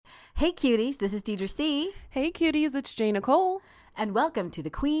Hey cuties, this is Deidre C. Hey cuties, it's Jay Nicole. And welcome to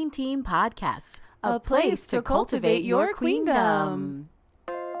the Queen Team Podcast, A place to cultivate your queendom.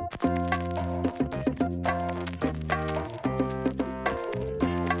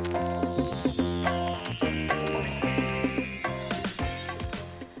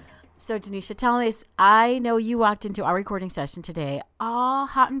 So Janisha, tell us, I know you walked into our recording session today all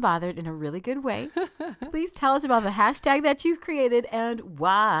hot and bothered in a really good way. Please tell us about the hashtag that you've created and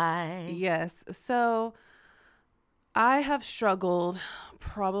why. Yes, so I have struggled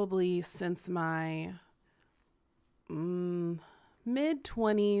probably since my mid-20s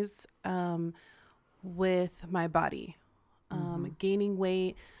with my body. Gaining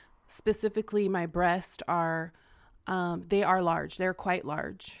weight, specifically my breasts are... they are large. They're quite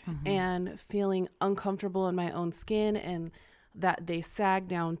large, and feeling uncomfortable in my own skin and that they sag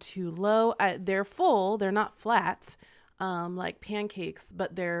down too low. They're full. They're not flat, like pancakes,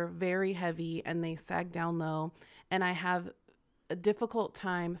 but they're very heavy and they sag down low. And I have a difficult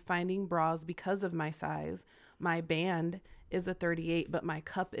time finding bras because of my size. My band is a 38, but my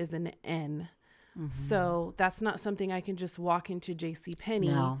cup is an N. So that's not something I can just walk into JCPenney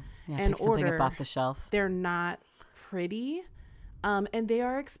and pick something order up off the shelf. They're not pretty, and they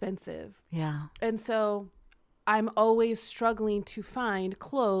are expensive. Yeah. And so I'm always struggling to find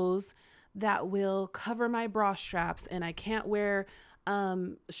clothes that will cover my bra straps, and I can't wear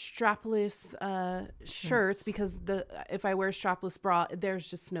strapless shirts because if I wear a strapless bra, there's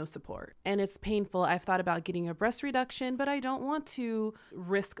just no support and it's painful. I've thought about getting a breast reduction, but I don't want to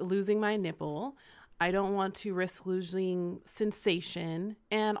risk losing my nipple. I don't want to risk losing sensation.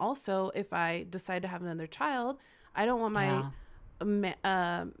 And also, if I decide to have another child, I don't want my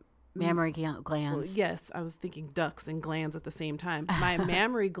mammary glands. Well, yes, I was thinking ducts and glands at the same time. My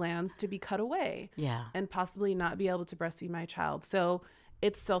mammary glands to be cut away. Yeah. And possibly not be able to breastfeed my child. So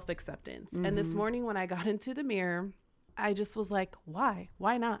it's self-acceptance. And this morning when I got into the mirror, I just was like, why?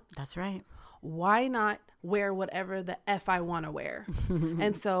 Why not? That's right. Why not wear whatever the F I want to wear?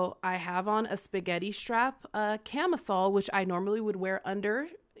 And so I have on a spaghetti strap camisole, which I normally would wear under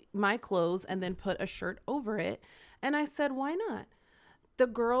my clothes and then put a shirt over it. And I said, why not? The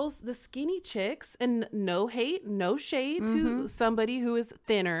girls, the skinny chicks, and no hate, no shade to somebody who is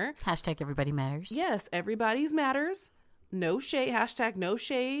thinner. Hashtag everybody matters. Yes, everybody's matters. No shade, hashtag no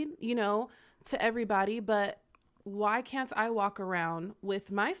shade, to everybody. But why can't I walk around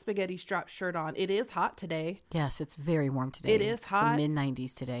with my spaghetti strap shirt on? It is hot today. Yes, it's very warm today. It is hot.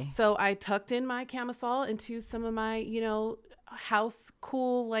 Mid-90s today. So I tucked in my camisole into some of my, house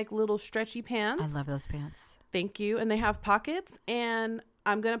cool, like little stretchy pants. I love those pants. Thank you. And they have pockets, and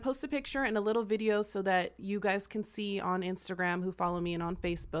I'm going to post a picture and a little video so that you guys can see on Instagram who follow me and on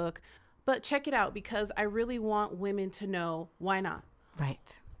Facebook. But check it out because I really want women to know why not.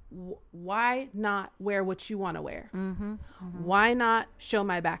 Right. Why not wear what you want to wear? Why not show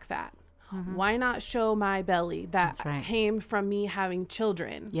my back fat? Why not show my belly that came from me having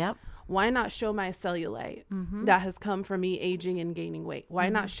children? Yep. Why not show my cellulite that has come from me aging and gaining weight? Why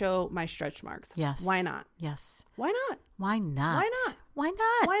not show my stretch marks? Yes. Why not? Yes. Why not? Why not? Why not? Why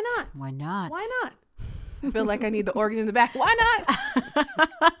not? Why not? Why not? Why not? I feel like I need the organ in the back. Why not?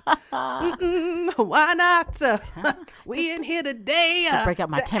 Why not? We in here today to break out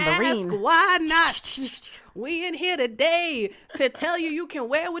my tambourine. Ask why not? We in here today to tell you can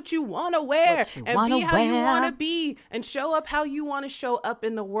wear what you want to wear and be how you want to be and show up how you want to show up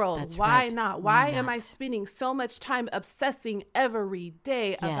in the world. That's why right. not? Why am I spending so much time obsessing every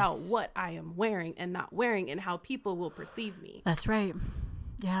day about what I am wearing and not wearing and how people will perceive me? That's right.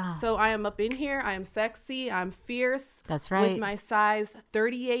 Yeah. So I am up in here. I am sexy. I'm fierce. That's right. With my size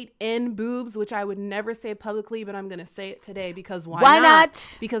 38N boobs, which I would never say publicly, but I'm going to say it today because why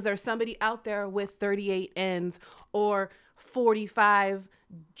not? Because there's somebody out there with 38Ns or 45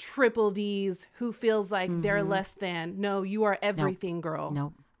 triple Ds who feels like they're less than. No, you are everything, girl.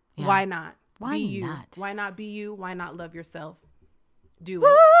 Nope. Yeah. Why not? Why be you. not? Why not be you? Why not love yourself? Do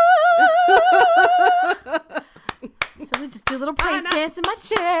it. So we just do a little praise dance in my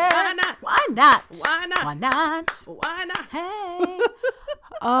chair. Why not? Why not? Why not? Why not? Why not? Hey.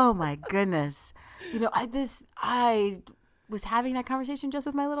 Oh my goodness. I was having that conversation just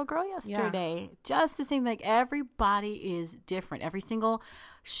with my little girl yesterday. Yeah. Just the same, like everybody is different. Every single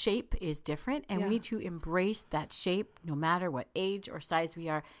shape is different. And we need to embrace that shape no matter what age or size we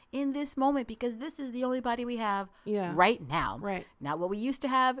are in this moment, because this is the only body we have right now. Right. Not what we used to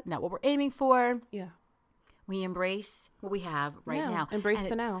have, not what we're aiming for. Yeah. We embrace what we have now. Embrace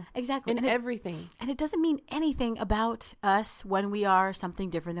the now. Exactly. In everything. And it doesn't mean anything about us when we are something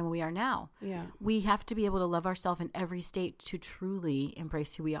different than we are now. Yeah. We have to be able to love ourselves in every state to truly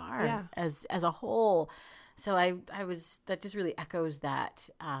embrace who we are as a whole. So that just really echoes that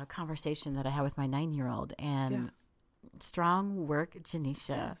conversation that I had with my 9-year-old. And strong work, Janisha.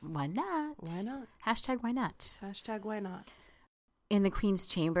 Yes. Why not? Why not? Hashtag why not? Hashtag why not? In the Queen's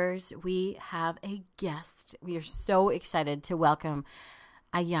Chambers, we have a guest. We are so excited to welcome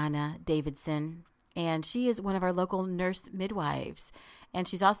Ayana Davidson. And she is one of our local nurse midwives. And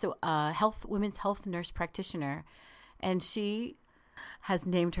she's also a women's health nurse practitioner. And she has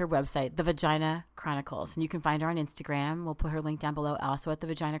named her website The Vagina Chronicles. And you can find her on Instagram. We'll put her link down below, also at The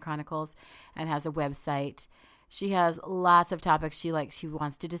Vagina Chronicles, and has a website. She has lots of topics she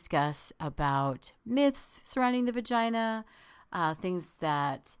wants to discuss about myths surrounding the vagina, things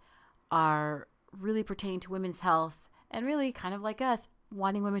that are really pertaining to women's health, and really kind of like us,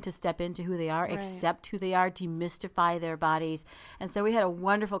 wanting women to step into who they are, accept who they are, demystify their bodies. And so we had a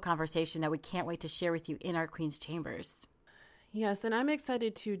wonderful conversation that we can't wait to share with you in our Queen's Chambers. Yes, and I'm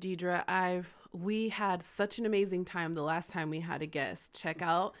excited too, Deidre. We had such an amazing time the last time we had a guest. Check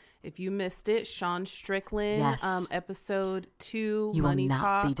out, if you missed it, Sean Strickland, episode 2, you Money will not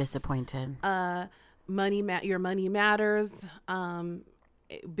Talks. be disappointed. Your money matters,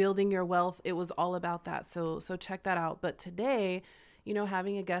 building your wealth. It was all about that. So check that out. But today,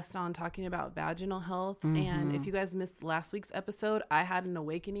 having a guest on talking about vaginal health. And if you guys missed last week's episode, I had an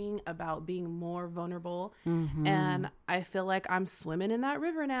awakening about being more vulnerable. And I feel like I'm swimming in that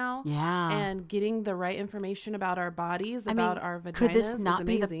river now. Yeah. And getting the right information about our bodies, about our vaginas is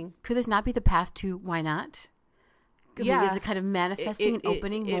amazing. Could this not be the path to why not? Is it kind of manifesting and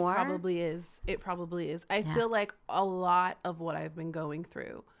opening more? It probably is. It probably is. I feel like a lot of what I've been going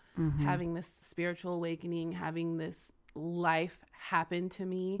through, having this spiritual awakening, having this life happen to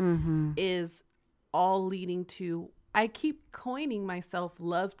me, is all leading to, I keep coining myself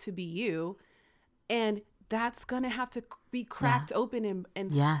love to be you. And that's going to have to be cracked open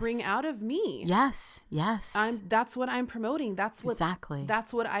and spring out of me. Yes. That's what I'm promoting. That's what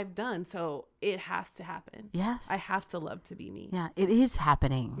I've done. So it has to happen. Yes. I have to love to be me. Yeah, it is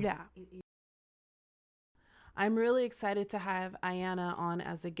happening. Yeah. I'm really excited to have Ayana on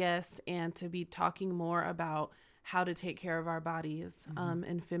as a guest and to be talking more about how to take care of our bodies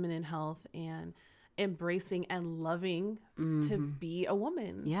and feminine health and embracing and loving to be a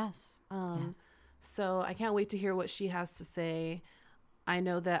woman. Yes. So I can't wait to hear what she has to say. I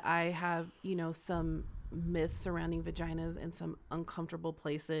know that I have, some myths surrounding vaginas in some uncomfortable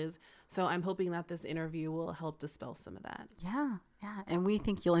places. So I'm hoping that this interview will help dispel some of that. Yeah. And we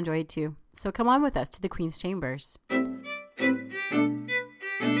think you'll enjoy it too. So come on with us to the Queen's Chambers.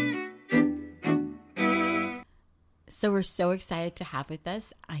 So we're so excited to have with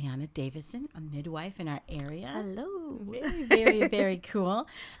us Ayana Davidson, a midwife in our area. Hello. Very, very, very cool.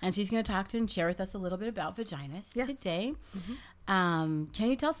 And she's going to talk to and share with us a little bit about vaginas today. Can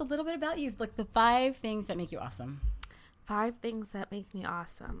you tell us a little bit about you? Like the 5 things that make you awesome. 5 things that make me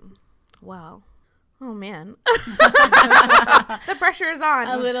awesome. Well, oh man. The pressure is on.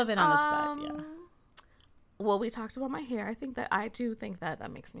 A little bit on the spot, yeah. Well, we talked about my hair. I do think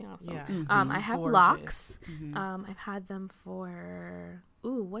that makes me awesome. Yeah. I have gorgeous locks. I've had them for,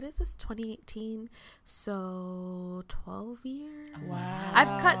 what is this? 2018. So 12 years. Wow.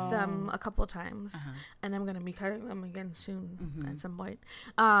 I've cut them a couple times and I'm going to be cutting them again soon at some point.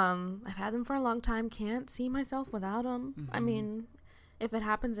 I've had them for a long time. Can't see myself without them. I mean, if it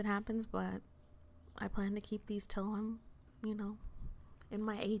happens, it happens, but I plan to keep these till I'm, in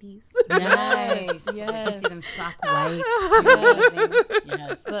my 80s. Nice. Yes. You can see them shock white.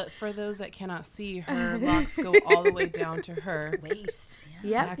 Yes. But for those that cannot see, her locks go all the way down to her waist.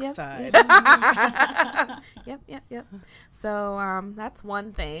 Backside. Yep. So that's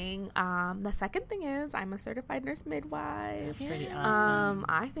one thing. The second thing is I'm a certified nurse midwife. That's pretty awesome.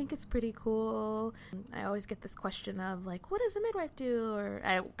 I think it's pretty cool. I always get this question of like, what does a midwife do? Or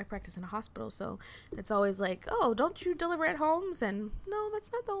I practice in a hospital, so it's always like, oh, don't you deliver at homes? And no,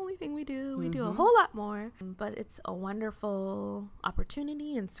 that's not the only thing we do. We do a whole lot more. But it's a wonderful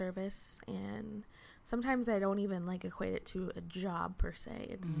opportunity and service, and sometimes I don't even equate it to a job per se.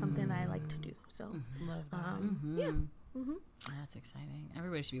 It's something I like to do. So love that. That's exciting.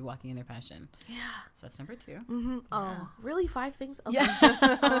 Everybody should be walking in their passion. Yeah. So that's number 2. Yeah. Oh, really? 5 things? Okay.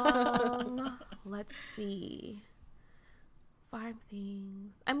 Yeah. Let's see. 5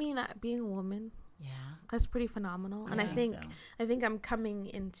 things. I mean, being a woman. Yeah. That's pretty phenomenal. And I think I'm coming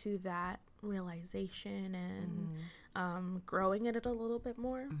into that realization and growing in it a little bit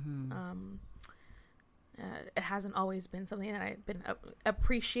more. it hasn't always been something that I've been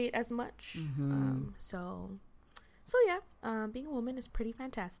appreciate as much. So yeah, being a woman is pretty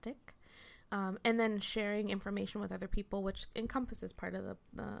fantastic. And then sharing information with other people, which encompasses part of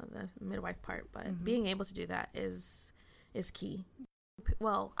the midwife part, but being able to do that is key.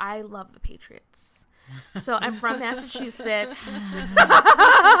 Well, I love the Patriots. So I'm from Massachusetts.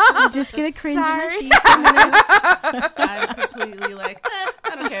 I'm just gonna cringe in the seat. I'm completely like,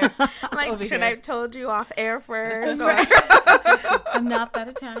 I don't care. Like, should I have told you off air first? Or? I'm not that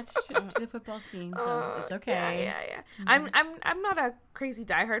attached to the football scene, so it's okay. Yeah. I'm not a crazy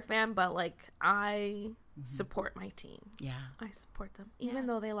diehard fan, but like I support my team. Yeah, I support them, even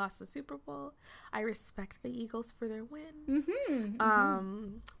though they lost the Super Bowl. I respect the Eagles for their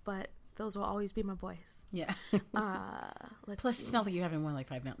win. But those will always be my boys. Yeah. Plus, See. it's not like you haven't won like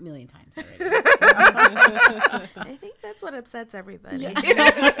 5 million times already. I think that's what upsets everybody. Yeah.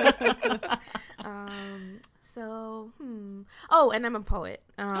 Oh, and I'm a poet.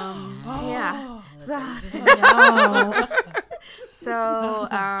 Yeah. So,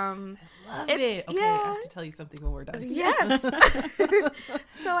 it's okay. I have to tell you something when we're done. Yes.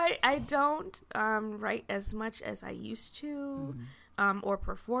 So I don't write as much as I used to. Or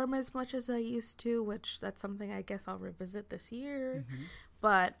perform as much as I used to, which that's something I guess I'll revisit this year.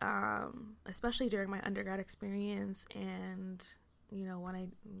 But especially during my undergrad experience and, you know, when I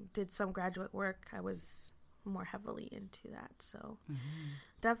did some graduate work, I was more heavily into that. So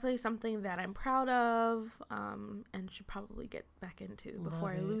definitely something that I'm proud of and should probably get back into before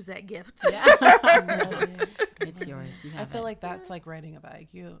I lose that gift. Yeah. It's yours. I feel like that's like riding a bike.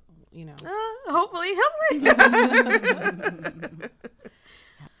 You know. Hopefully.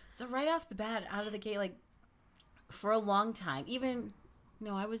 So right off the bat, out of the gate, like for a long time, even,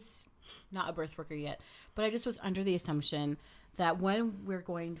 I was not a birth worker yet, but I just was under the assumption that when we're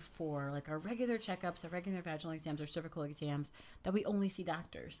going for like our regular checkups, our regular vaginal exams, or cervical exams, that we only see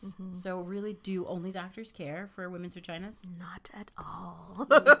doctors. So really, do only doctors care for women's vaginas? Not at all.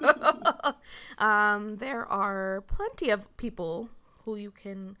 There are plenty of people who you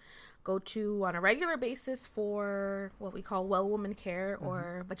can go to on a regular basis for what we call well woman care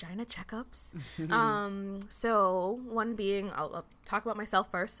or vagina checkups. So one being, I'll talk about myself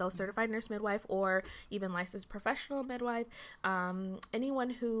first. So certified nurse midwife or even licensed professional midwife.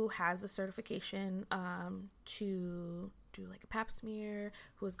 Anyone who has a certification to do like a pap smear,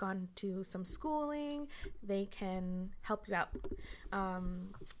 who has gone to some schooling, they can help you out.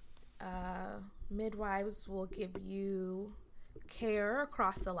 Midwives will give you care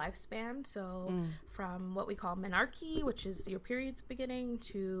across the lifespan, so from what we call menarche, which is your period's beginning,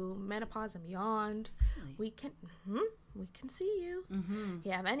 to menopause and beyond. Really? We can see you. If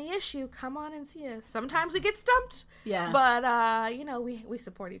you have any issue, come on and see us. Sometimes we get stumped, but we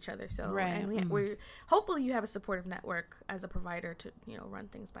support each other. So and we hopefully you have a supportive network as a provider to run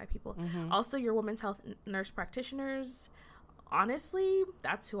things by people. Also, your women's health nurse practitioners, honestly,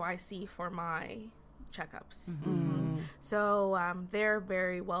 that's who I see for my checkups. So they're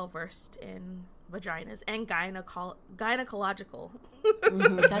very well versed in vaginas and gynecological.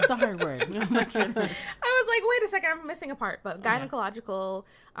 That's a hard word. Oh my goodness. I was like, wait a second, I'm missing a part. But gynecological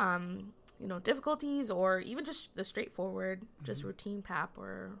difficulties, or even just the straightforward just routine pap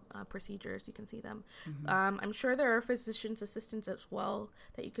or procedures, you can see them. I'm sure there are physician's assistants as well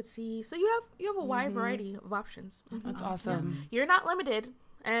that you could see. So you have a wide variety of options. That's awesome. You're not limited.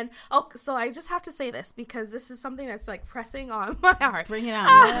 And so I just have to say this because this is something that's like pressing on my heart. Bring it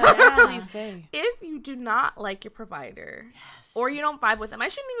on. Please say. If you do not like your provider, or you don't vibe with them, I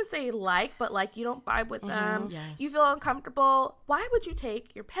shouldn't even say but like you don't vibe with them, you feel uncomfortable, why would you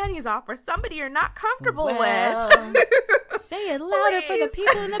take your panties off for somebody you're not comfortable with? Say it louder for the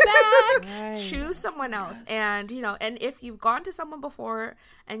people in the back. Right. Choose someone else. And and if you've gone to someone before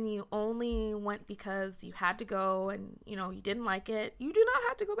and you only went because you had to go and you didn't like it, you do not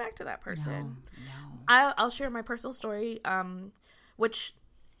have to go back to that person. No. I'll share my personal story, which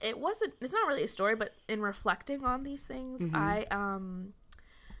it's not really a story, but in reflecting on these things, I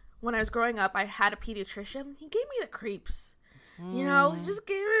when I was growing up, I had a pediatrician. He gave me the creeps. He just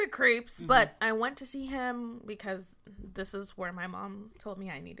gave me the creeps. But I went to see him because this is where my mom told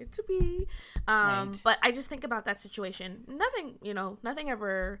me I needed to be. But I just think about that situation. Nothing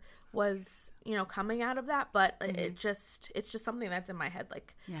ever was, coming out of that. But it's just something that's in my head.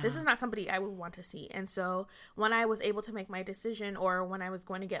 Like, this is not somebody I would want to see. And so when I was able to make my decision, or when I was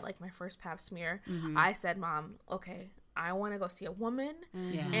going to get like my first pap smear, I said, Mom, okay, I want to go see a woman.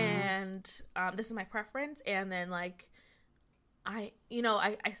 And this is my preference. And then like, I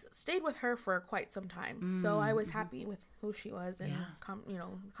stayed with her for quite some time, so I was happy with who she was and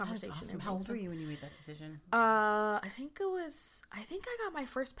conversation. Awesome. How old were you when you made that decision? I think I got my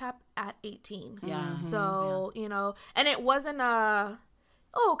first PAP at 18. Yeah. So and it wasn't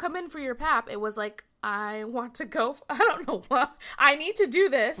come in for your PAP. It was like, I want to go. I don't know what I need to do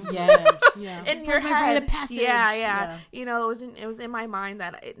this. Yes. Yes. In your head. Passage. Yeah. It was in my mind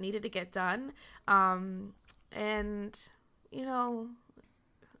that it needed to get done. And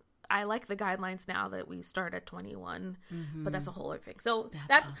I like the guidelines now that we start at 21, but that's a whole other thing. So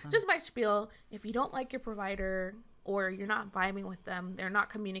that's awesome. Just my spiel. If you don't like your provider or you're not vibing with them, they're not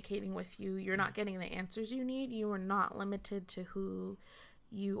communicating with you, you're not getting the answers you need, you are not limited to who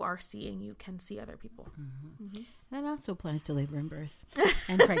you are seeing. You can see other people. And that also applies to labor and birth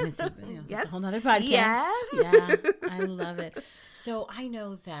and pregnancy. Yes. That's a whole nother podcast. Yes. Yeah, I love it. So I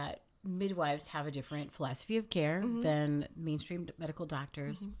know that midwives have a different philosophy of care than mainstream medical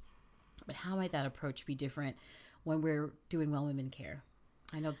doctors. But how might that approach be different when we're doing well women care?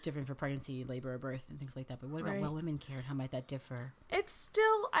 I know it's different for pregnancy, labor, or birth, and things like that. But what about well women care? How might that differ?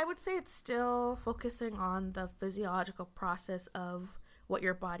 I would say it's still focusing on the physiological process of what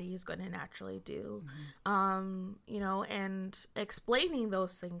your body is going to naturally do, and explaining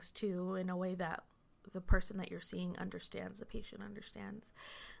those things too in a way that the person that you're seeing understands, the patient understands.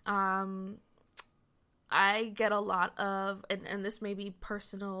 I get a lot of, and this may be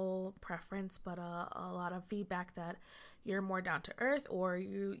personal preference, but a lot of feedback that you're more down to earth or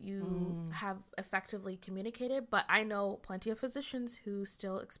you have effectively communicated. But I know plenty of physicians who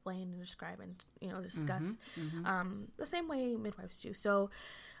still explain and describe and discuss the same way midwives do. So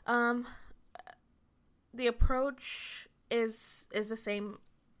the approach is the same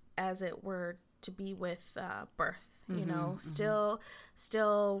as it were to be with birth.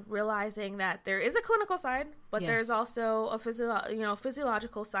 Still realizing that there is a clinical side, but there's also a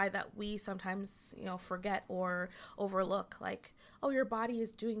physiological side that we sometimes, forget or overlook. Like, oh, your body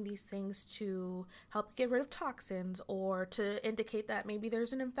is doing these things to help get rid of toxins or to indicate that maybe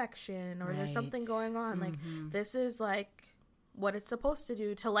there's an infection or there's something going on. Like, this is like what it's supposed to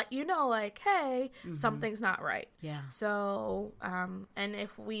do to let you know, like, hey, something's not right. Yeah. So, and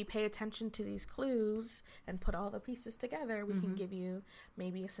if we pay attention to these clues and put all the pieces together, we can give you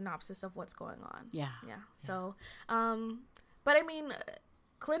maybe a synopsis of what's going on. Yeah. So, but I mean,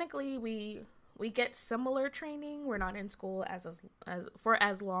 clinically, we get similar training. We're not in school for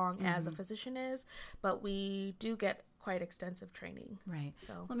as long as a physician is, but we do get quite extensive training. Right.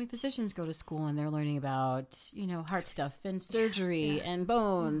 So, physicians go to school and they're learning about, heart stuff and surgery and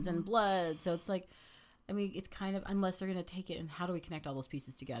bones and blood. So it's like, it's kind of, unless they're going to take it and how do we connect all those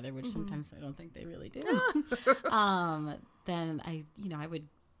pieces together, which sometimes I don't think they really do. Then I would,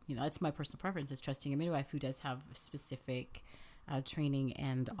 it's my personal preference is trusting a midwife who does have specific training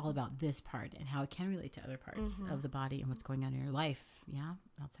and all about this part and how it can relate to other parts of the body and what's going on in your life. Yeah.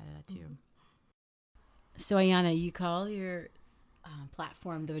 Outside of that too. So, Ayana, you call your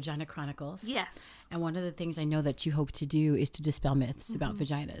platform the Vagina Chronicles. Yes. And one of the things I know that you hope to do is to dispel myths about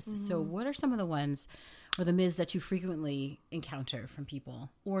vaginas. So what are some of the ones or the myths that you frequently encounter from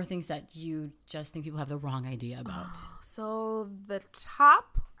people or things that you just think people have the wrong idea about? So the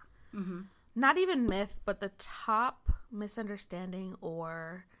top, not even myth, but the top misunderstanding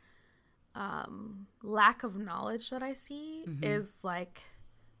or lack of knowledge that I see is like,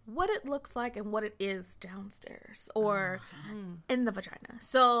 what it looks like and what it is downstairs or in the vagina.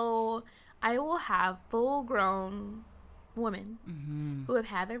 So I will have full-grown women who have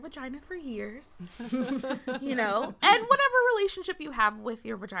had their vagina for years, and whatever relationship you have with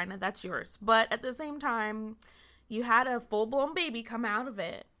your vagina, that's yours. But at the same time, you had a full-blown baby come out of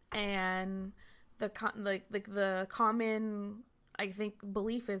it, and the common, I think,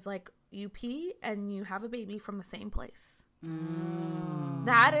 belief is like you pee and you have a baby from the same place.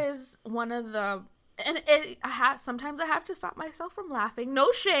 That is one of the, and sometimes I have to stop myself from laughing.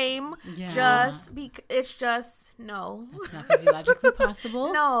 No shame. Yeah. It's just no. That's not physiologically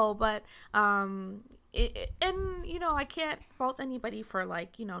possible. No, but I can't fault anybody for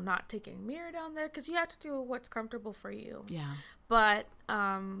not taking a mirror down there because you have to do what's comfortable for you. Yeah. But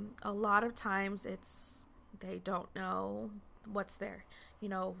a lot of times they don't know what's there.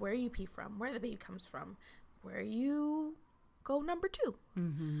 Where you pee from, where the baby comes from, where you go number 2.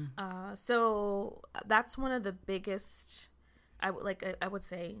 So that's one of the biggest, I would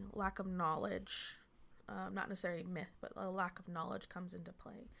say, lack of knowledge, not necessarily myth, but a lack of knowledge comes into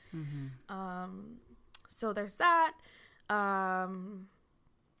play. So there's that.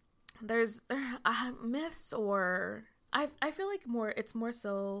 There's myths, or I feel like it's more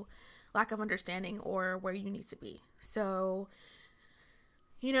so lack of understanding or where you need to be. So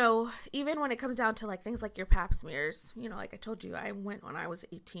you know, even when it comes down to like things like your pap smears, you know, like I told you, I went when I was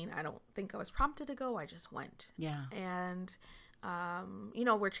 18. I don't think I was prompted to go. I just went. Yeah. And, you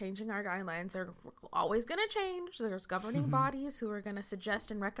know, we're changing our guidelines. They're always going to change. There's governing bodies who are going to suggest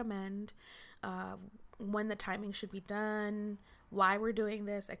and recommend when the timing should be done, why we're doing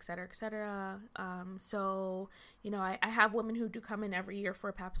this, et cetera, et cetera. So, you know, I have women who do come in every year for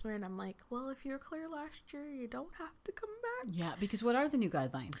a pap smear, and I'm like, well, if you're clear last year, you don't have to come back. Yeah, because what are the new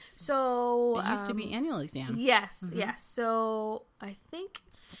guidelines? So it used to be annual exam. Yes, yes. So I think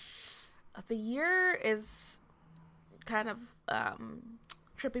the year is kind of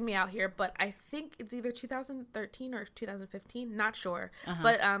tripping me out here, but I think it's either 2013 or 2015. Not sure,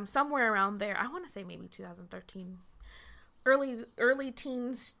 but somewhere around there. I want to say maybe 2013. Early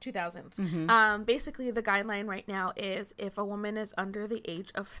teens, 2000s. Basically, the guideline right now is if a woman is under the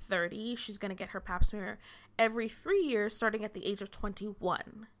age of 30, she's going to get her pap smear every 3 years, starting at the age of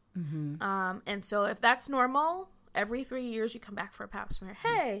 21. And so if that's normal, every 3 years you come back for a pap smear.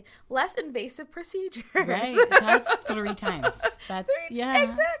 Hey, less invasive procedures. Right, that's 3 times. That's yeah,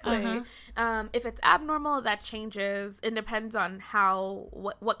 exactly. If it's abnormal, that changes. It depends on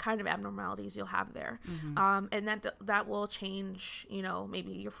what kind of abnormalities you'll have there, and that will change. You know,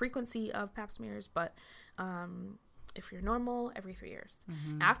 maybe your frequency of pap smears, but if you're normal, every 3 years.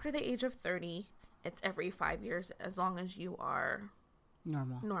 After the age of 30, it's every 5 years, as long as you are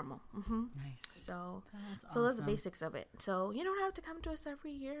normal. Nice. So awesome. That's the basics of it. So you don't have to come to us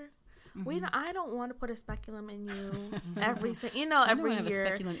every year. I don't want to put a speculum in you every every have year. A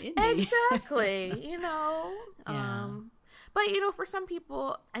speculum in me. Exactly. You know. Yeah. But you know, for some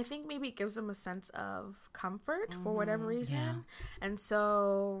people, I think maybe it gives them a sense of comfort for whatever reason. Yeah. And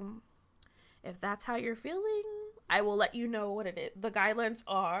so, if that's how you're feeling, I will let you know what it is. The guidelines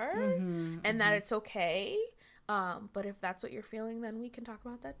are, and that it's okay. But if that's what you're feeling, then we can talk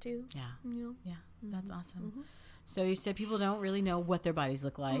about that too. Yeah. You know? Yeah. That's awesome. So you said people don't really know what their bodies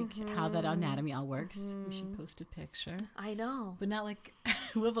look like, how that anatomy all works. We should post a picture. I know. But not like,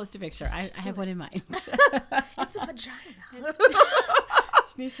 we'll post a picture. I have one in mind. It's a vagina.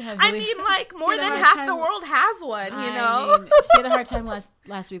 I mean, like, more than half the world has one, you know? I mean, she had a hard time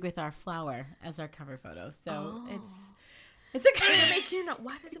last week with our flower as our cover photo. So it's okay.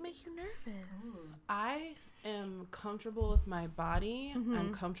 Why does it make you nervous? I am comfortable with my body.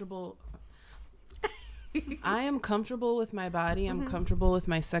 I'm comfortable with my body. I'm comfortable with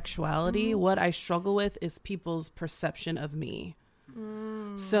my sexuality. What I struggle with is people's perception of me.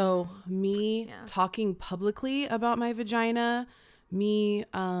 So me talking publicly about my vagina,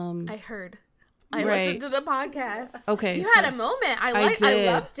 I heard. I listened to the podcast. Okay. You had a moment. I loved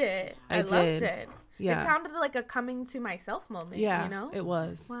it. I loved it. Yeah. It sounded like a coming to myself moment. Yeah, you know? it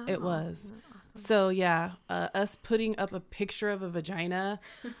was. Wow. It was. Awesome. So yeah, us putting up a picture of a vagina,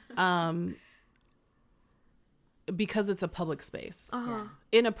 because it's a public space.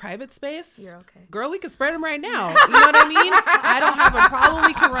 In a private space, you're okay. Girl, we could spread them right now. You know what I mean? I don't have a problem.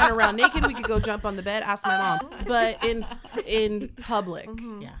 We can run around naked. We could go jump on the bed. Ask my mom. But in public,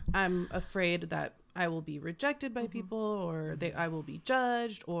 I'm afraid that I will be rejected by people, or I will be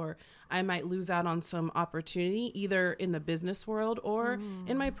judged, or I might lose out on some opportunity either in the business world or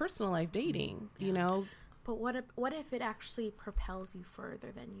in my personal life dating, you know. But what if it actually propels you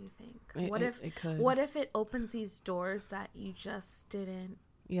further than you think? It could. What if it opens these doors that you just didn't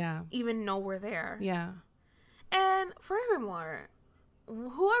even know were there? Yeah. And furthermore,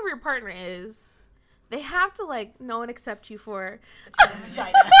 whoever your partner is, they have to know and accept you for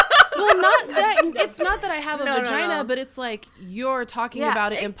vagina. Well, not that. It's not that I have a vagina, but it's like you're talking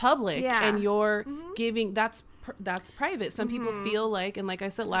about it in public, and you're giving. That's private. Some people feel like, and like I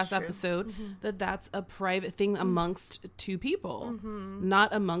said last episode, that's a private thing amongst two people,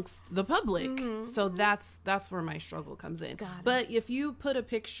 not amongst the public. So that's where my struggle comes in. But if you put a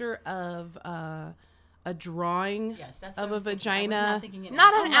picture of a drawing of a vagina,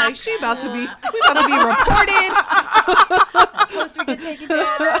 not an act. She about to be reported. Post we get taken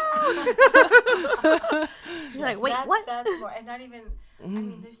down. You're like, wait, what? That's more, and not even. I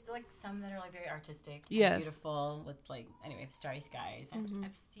mean, there's some that are very artistic, and beautiful with starry skies. I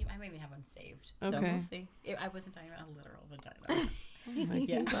might even have one saved. So we'll see. I wasn't talking about a literal vagina.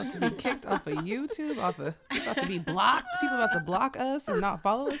 You about to be kicked off of YouTube, you about to be blocked. People about to block us and not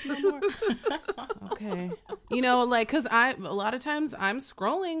follow us no more. Okay, because a lot of times I'm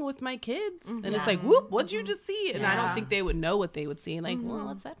scrolling with my kids, and it's like, whoop, what'd you just see? And I don't think they would know what they would see. Well,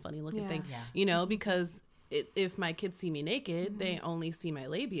 what's that funny looking thing? Because if my kids see me naked, they only see my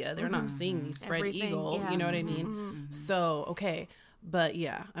labia. They're not seeing me spread eagle. You know what I mean? So, okay. But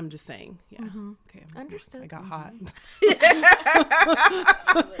yeah, I'm just saying. Yeah. Mm-hmm. Okay. Understood. I got hot.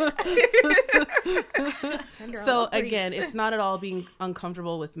 So again, it's not at all being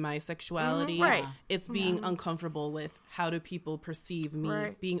uncomfortable with my sexuality. Mm-hmm. Right. It's being uncomfortable with how do people perceive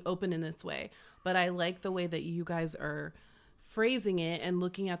me, being open in this way. But I like the way that you guys are phrasing it and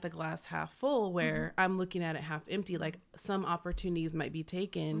looking at the glass half full, where I'm looking at it half empty. Like some opportunities might be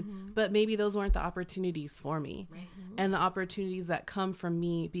taken, but maybe those weren't the opportunities for me. Right. And the opportunities that come from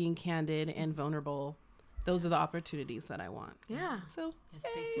me being candid and vulnerable, those are the opportunities that I want. Yeah. So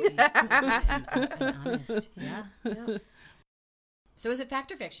space to be and honest. Yeah. So is it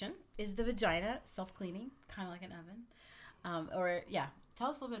fact or fiction? Is the vagina self-cleaning, kind of like an oven? Tell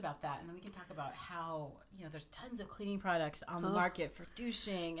us a little bit about that, and then we can talk about how, there's tons of cleaning products on the market for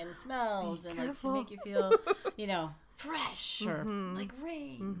douching and smells and like to make you feel, fresh or like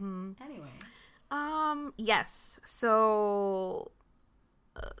rain. Anyway. Yes. So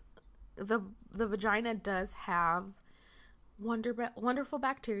the vagina does have wonderful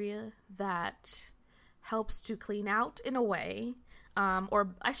bacteria that helps to clean out in a way.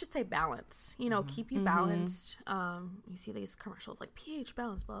 Or I should say balance, keep you balanced. You see these commercials like pH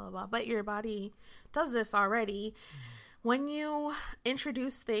balance, blah, blah, blah, but your body does this already. When you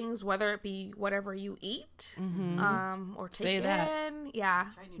introduce things, whether it be whatever you eat, or take in,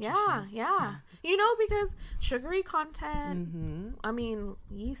 because sugary content, I mean,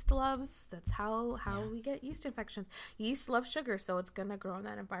 yeast loves, that's how we get yeast infections. Yeast loves sugar, so it's going to grow in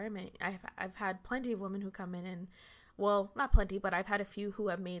that environment. I've had plenty of women who come in and, well, not plenty, but I've had a few who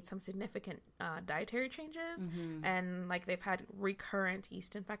have made some significant dietary changes, and like they've had recurrent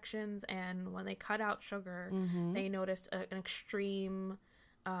yeast infections. And when they cut out sugar, they noticed an extreme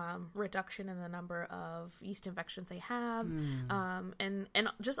reduction in the number of yeast infections they have, and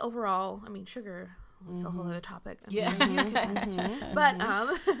just overall, I mean, sugar. It's a whole other topic. But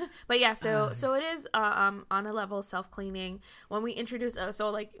yeah, so it is on a level of self-cleaning. When we introduce,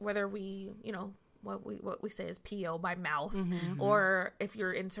 so like whether we, what we say is PO by mouth, or if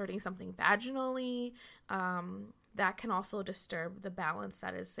you're inserting something vaginally, that can also disturb the balance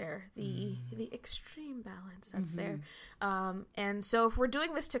that is there, the extreme balance that's there. And so if we're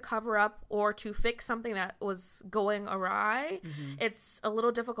doing this to cover up or to fix something that was going awry, it's a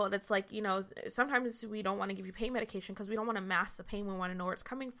little difficult. It's like, sometimes we don't want to give you pain medication because we don't want to mask the pain. We want to know where it's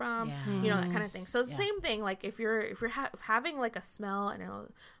coming from, that kind of thing. So the same thing, like if you're having like a smell, I know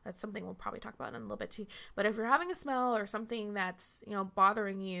that's something we'll probably talk about in a little bit too, but if you're having a smell or something that's,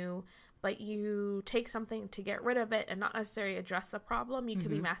 bothering you, but you take something to get rid of it and not necessarily address the problem, you could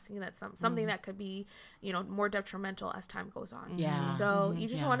be masking that something that could be, more detrimental as time goes on. Yeah. So you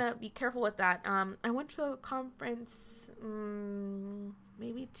just want to be careful with that. I went to a conference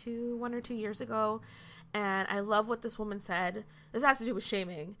maybe 1 or 2 years ago, and I love what this woman said. This has to do with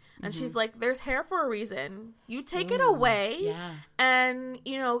shaming. And she's like, there's hair for a reason. You take it away. Yeah. And,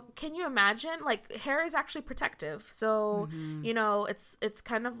 can you imagine? Like, hair is actually protective. So, it's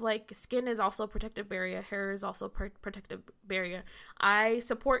kind of like skin is also a protective barrier. Hair is also a protective barrier. I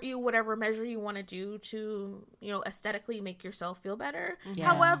support you, whatever measure you want to do to, aesthetically make yourself feel better.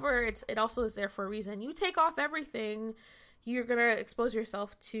 Yeah. However, it also is there for a reason. You take off everything, you're going to expose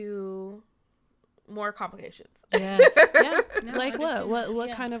yourself to more complications. Yes. Yeah. No, like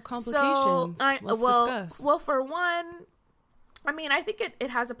what kind of complications? So, let's discuss. Well, for one, I mean, I think it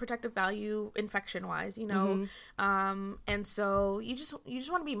has a protective value infection wise, and so you just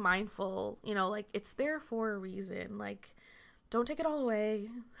want to be mindful, like it's there for a reason. Like, don't take it all away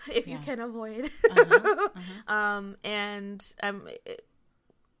if you can avoid.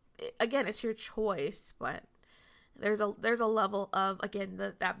 Again, it's your choice, but there's a level of, again,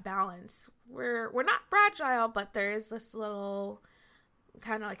 that balance. We're not fragile, but there is this little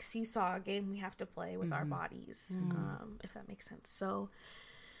kind of like seesaw game we have to play with our bodies, if that makes sense. So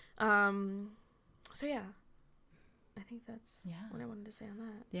yeah, I think that's what I wanted to say on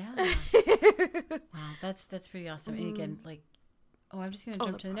that. Yeah. Wow, that's pretty awesome. And again, like, I'm just going to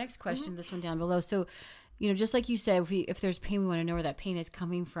jump to the next question. This one down below. So, just like you said, if there's pain, we want to know where that pain is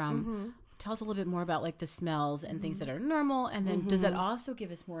coming from. Tell us a little bit more about like the smells and things that are normal, and then does that also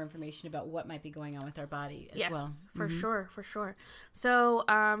give us more information about what might be going on with our body as well? Yes, for sure. So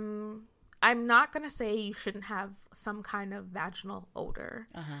I'm not gonna say you shouldn't have some kind of vaginal odor.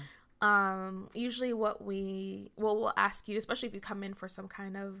 Usually what we'll ask you, especially if you come in for some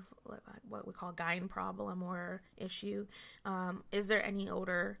kind of what we call gyne problem or issue, is there any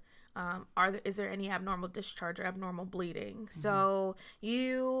odor? Is there any abnormal discharge or abnormal bleeding? So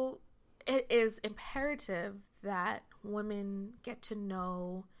it is imperative that women get to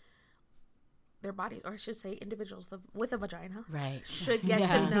know their bodies, or I should say individuals with a vagina, right, should get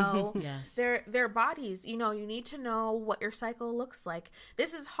to know yes. their bodies. You know, you need to know what your cycle looks like.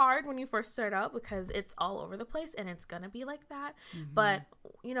 This is hard when you first start out because it's all over the place and it's gonna be like that. But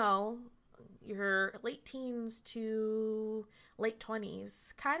you know, your late teens to late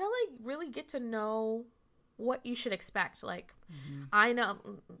 20s kind of like really get to know what you should expect. Like, I know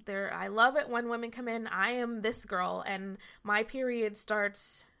I love it when women come in. I am this girl and my period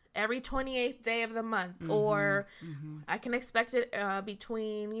starts every 28th day of the month, or I can expect it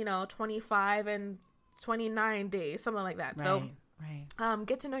between, you know, 25 and 29 days, something like that. Right, so right.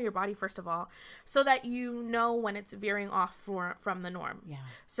 Get to know your body first of all, so that you know when it's veering off from the norm. Yeah.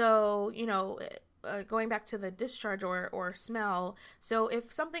 So, you know, going back to the discharge or smell. So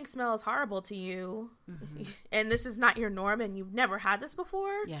if something smells horrible to you, and this is not your norm and you've never had this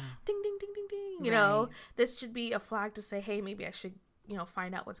before, ding, ding, ding, ding, ding, you know, this should be a flag to say, hey, maybe I should, you know,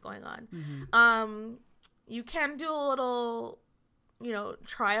 find out what's going on. You can do a little, you know,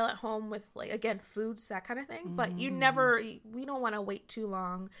 trial at home with, like, again, foods, that kind of thing, but we don't want to wait too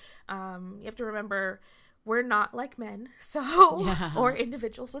long. You have to remember, we're not like men, so or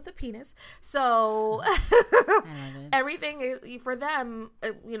individuals with a penis. So everything for them,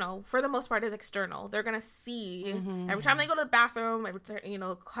 you know, for the most part, is external. They're gonna see every time they go to the bathroom, you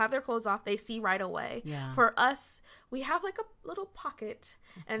know, have their clothes off. They see right away. Yeah. For us, we have like a little pocket,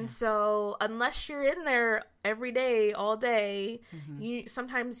 and so unless you're in there every day, all day,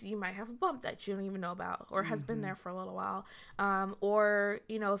 sometimes you might have a bump that you don't even know about, or has been there for a little while, or,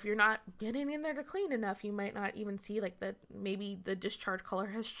 you know, if you're not getting in there to clean enough, you might not even see, like, maybe the discharge color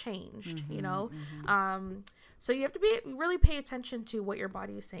has changed, you know. So you have to really pay attention to what your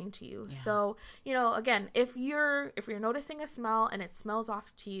body is saying to you. So, you know, again, if you're noticing a smell and it smells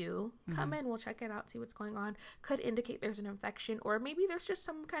off to you, come in, we'll check it out, see what's going on. Could indicate there's an infection, or maybe there's just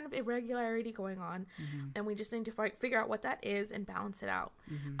some kind of irregularity going on, and we just need to figure out what that is and balance it out.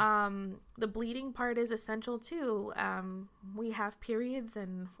 The bleeding part is essential too. We have periods,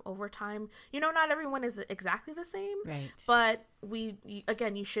 and over time, you know, not everyone is exactly the same, right? But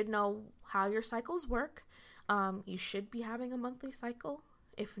again, you should know how your cycles work. You should be having a monthly cycle.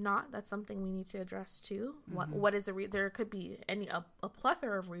 If not, that's something we need to address too. What is there could be a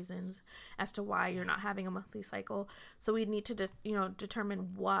plethora of reasons as to why you're not having a monthly cycle. So we need to determine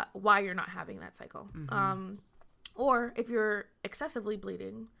why you're not having that cycle. Or if you're excessively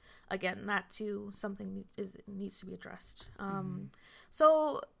bleeding, again, that too, something needs to be addressed.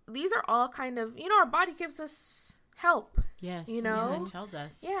 So these are all kind of, you know, our body gives us help. Yes. You know, it tells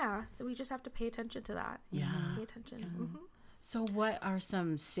us. Yeah. So we just have to pay attention to that. Yeah. Pay attention. So what are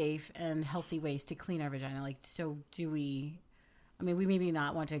some safe and healthy ways to clean our vagina? Like, so we maybe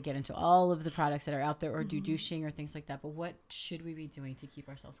not want to get into all of the products that are out there, or do douching or things like that, but what should we be doing to keep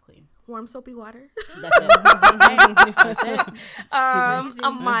ourselves clean? Warm soapy water. That's it. That's it. Super easy.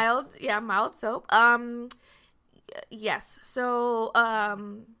 Mild soap. Yes. So,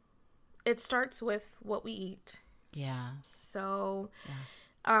 it starts with what we eat. Yeah. So,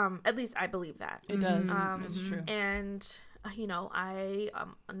 at least I believe that. It does. It's true. And, you know, I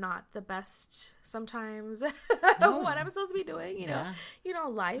am not the best sometimes what I'm supposed to be doing, you know. You know,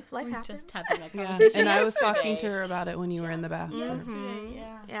 life happens. Just having that conversation. And I was talking to her about it when you were in the bathroom. Yesterday,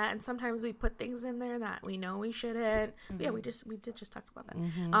 yeah, and sometimes we put things in there that we know we shouldn't. Yeah, we did just talk about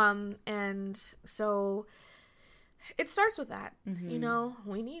that. And so it starts with that. You know,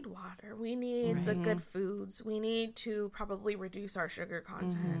 we need water, we need the good foods, we need to probably reduce our sugar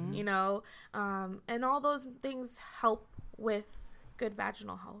content, you know, and all those things help with good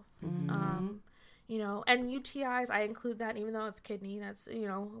vaginal health. You know, and UTIs, I include that, even though it's kidney. That's, you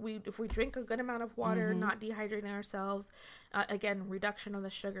know, if we drink a good amount of water, not dehydrating ourselves, again, reduction of the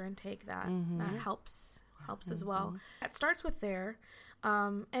sugar intake, that helps as well. It starts with there.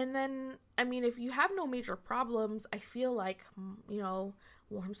 And then, I mean, if you have no major problems, I feel like, you know,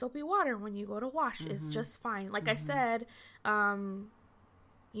 warm soapy water when you go to wash is just fine. Like I said,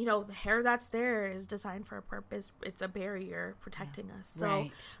 you know, the hair that's there is designed for a purpose. It's a barrier protecting us. So,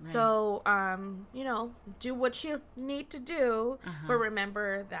 so, you know, do what you need to do, but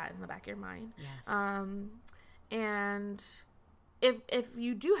remember that in the back of your mind. And if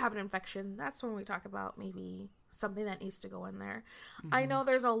you do have an infection, that's when we talk about maybe something that needs to go in there. I know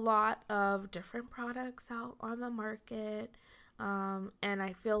there's a lot of different products out on the market, and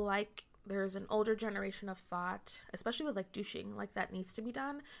I feel like there's an older generation of thought, especially with like douching, like that needs to be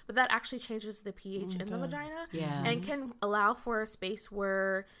done, but that actually changes the pH in the vagina and can allow for a space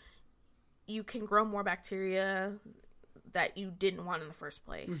where you can grow more bacteria that you didn't want in the first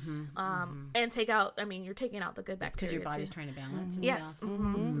place. And take out, I mean, you're taking out the good bacteria because your body's trying to balance. Yes.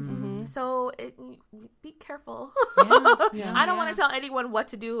 So be careful. Yeah. I don't want to tell anyone what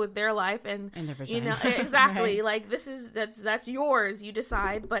to do with their life and their vagina. You know, exactly. Right. Like that's yours. You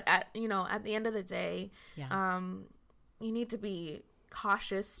decide. But at the end of the day, you need to be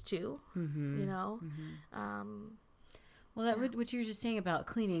cautious too. You know. Well, what you were just saying about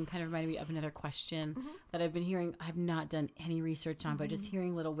cleaning kind of reminded me of another question that I've been hearing. I've not done any research on, but just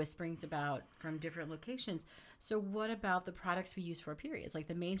hearing little whisperings about from different locations. So what about the products we use for periods? Like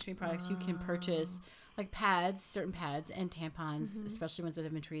the mainstream products you can purchase, like pads, certain pads, and tampons, especially ones that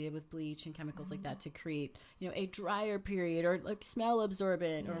have been treated with bleach and chemicals like that to create, a drier period or like smell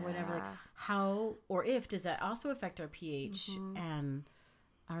absorbent or whatever. Like how or if does that also affect our pH and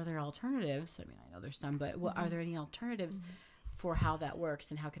are there alternatives? I mean, I know there's some, but are there any alternatives for how that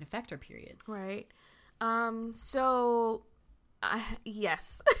works and how it can affect our periods? Right. So,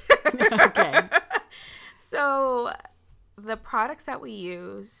 yes. Okay. So, the products that we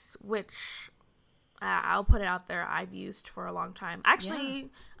use, which I'll put it out there, I've used for a long time.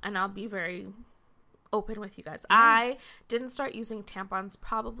 Actually, and I'll be very open with you guys. Yes. I didn't start using tampons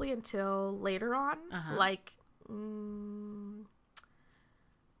probably until later on, like...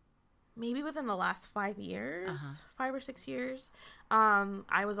 maybe within the last 5 years, 5 or 6 years.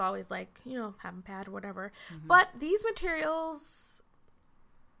 I was always like, having pad or whatever. But these materials,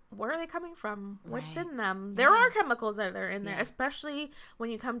 where are they coming from? What's in them? There are chemicals that are in there, especially when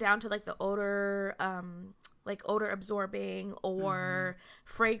you come down to like the odor, like odor absorbing or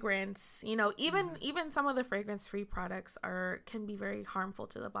fragrance, even some of the fragrance free products can be very harmful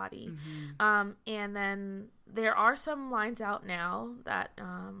to the body. And then there are some lines out now that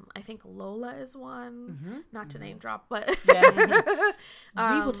I think Lola is one, not to name drop, but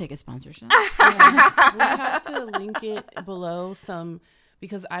we will take a sponsorship. Yes. We have to link it below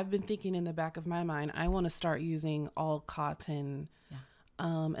because I've been thinking in the back of my mind, I want to start using all cotton.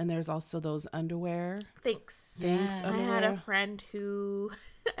 And there's also those underwear. Thanks. Underwear. I had a friend who,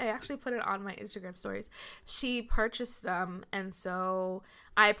 I actually put it on my Instagram stories. She purchased them. And so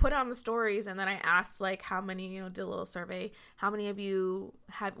I put it on the stories and then I asked like how many, did a little survey, how many of you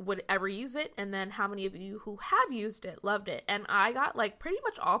would ever use it? And then how many of you who have used it, loved it? And I got like pretty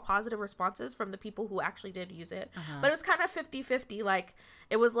much all positive responses from the people who actually did use it. But it was kind of 50-50. Like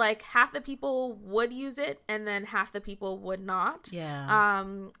it was like half the people would use it and then half the people would not.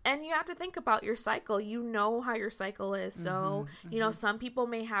 And you have to think about your cycle. You know how your cycle is. So, some people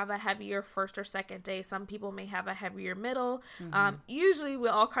may have a heavier first or second day. Some people may have a heavier middle. Usually we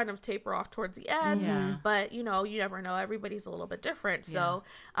all kind of taper off towards the end, but you never know. Everybody's a little bit different. So,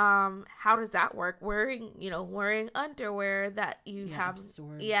 how does that work? Wearing underwear that you have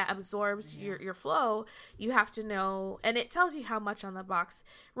absorbs your flow. You have to know, and it tells you how much on the box.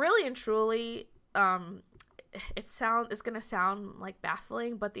 Really and truly, it's going to sound like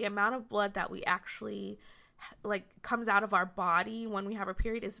baffling, but the amount of blood that we actually like comes out of our body when we have a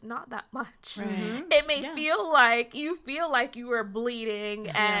period is not that much. It may feel like you were bleeding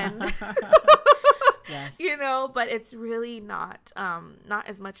and but it's really not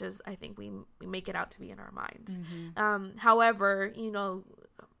as much as I think we make it out to be in our minds. However,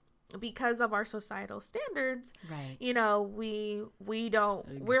 because of our societal standards, we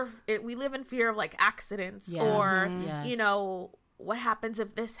live in fear of like accidents or what happens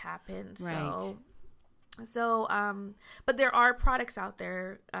if this happens. So but there are products out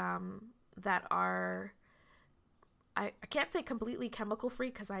there that are I can't say completely chemical free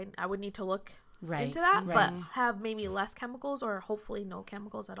because I would need to look into that, but have maybe less chemicals or hopefully no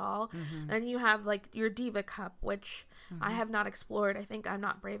chemicals at all. And you have like your Diva cup, which I have not explored. I think I'm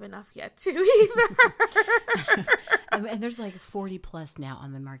not brave enough yet to either. and there's like 40 plus now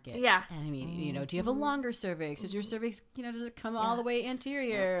on the market. And I mean, do you have a longer cervix? Is your cervix, does it come all the way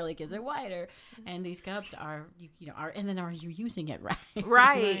anterior? Like, is it wider? And these cups are and then are you using it right?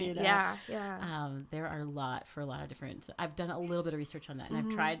 There are for a lot of different. I've done a little bit of research on that, and I've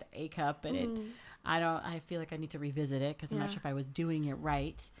tried a cup, and I feel like I need to revisit it because I'm not sure if I was doing it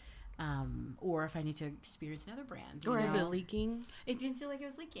right. Or if I need to experience another brand. Or is it leaking? It didn't feel like it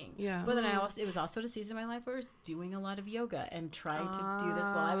was leaking. But then it was also the season of my life where I was doing a lot of yoga and trying to do this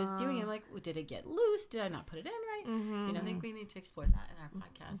while I was doing it. I'm like, did it get loose? Did I not put it in right? I think we need to explore that in our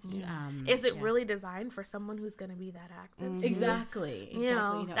podcast. Is it really designed for someone who's going to be that active? Too? Exactly.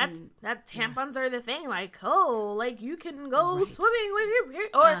 That tampons are the thing. Like, you can go swimming with your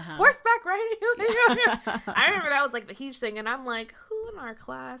period or horseback riding. I remember that was like the huge thing, and I'm like, who in our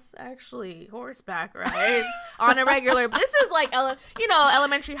class actually horseback rides on a regular? This is like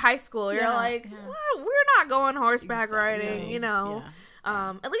elementary, high school. You're like, well, we're not going horseback riding,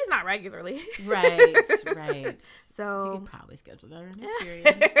 At least not regularly. Right. So you could probably schedule that in a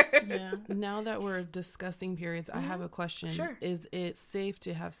period. Yeah. Now that we're discussing periods, I have a question. Sure. Is it safe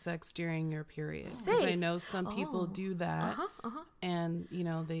to have sex during your period? Because I know some people do that, and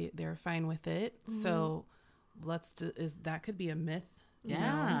they're fine with it. So that could be a myth.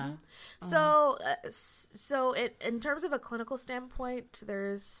 Yeah. So in terms of a clinical standpoint,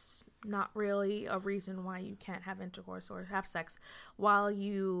 there's not really a reason why you can't have intercourse or have sex while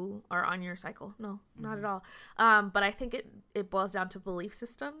you are on your cycle. No, not at all. But I think it boils down to belief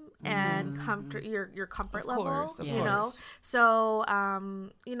system and your comfort level. Of course. know. So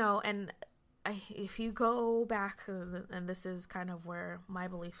and if you go back, and this is kind of where my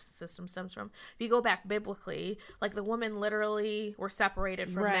belief system stems from, if you go back biblically, like the women literally were separated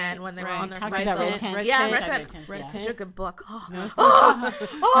from men when they were on their Talked cycle. about red tent. Yeah, red tent. tent. Such a good book.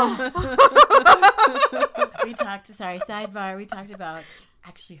 We talked about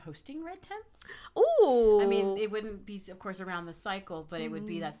actually hosting red tents. Ooh. I mean, it wouldn't be, of course, around the cycle, but it would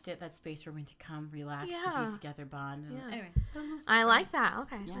be that space for women to come, relax, to be together, bond. And anyway, I like that.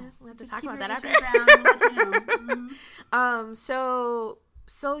 Okay, yeah. we'll have to Just talk keep about your that after. ears to the ground. So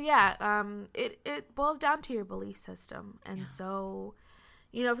yeah, it boils down to your belief system, and so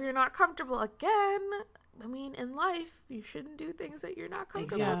if you're not comfortable, again, I mean, in life, you shouldn't do things that you're not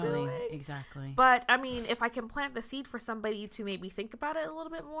comfortable doing. Exactly. But I mean, if I can plant the seed for somebody to maybe think about it a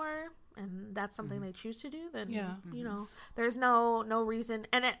little bit more, and that's something they choose to do, then there's no reason.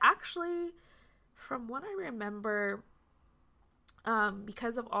 And it actually, from what I remember,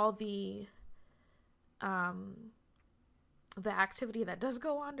 because of all the activity that does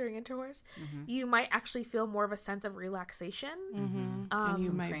go on during intercourse, you might actually feel more of a sense of relaxation, and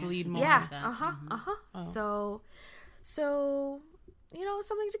you might bleed more. Yeah. Oh. So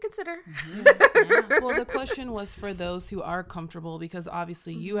something to consider. Well, the question was for those who are comfortable, because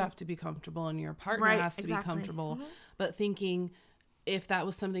obviously you have to be comfortable and your partner has to be comfortable. But thinking, if that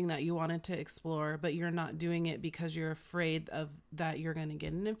was something that you wanted to explore, but you're not doing it because you're afraid of that you're going to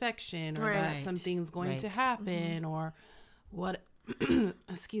get an infection, or that something's going to happen, or what,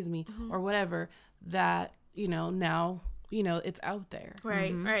 excuse me, or whatever, that, now, it's out there.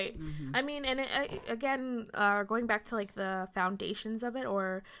 Right. I mean, and again, going back to like the foundations of it,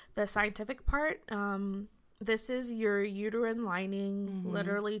 or the scientific part, this is your uterine lining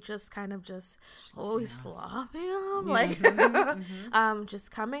literally just kind of slopping off,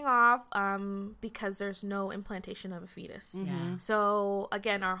 just coming off, because there's no implantation of a fetus. So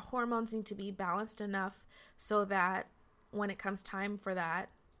again, our hormones need to be balanced enough so that when it comes time for that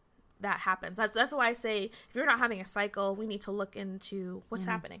happens. That's why I say, if you're not having a cycle, we need to look into what's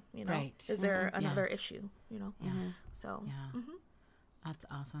happening. Is there another issue? So That's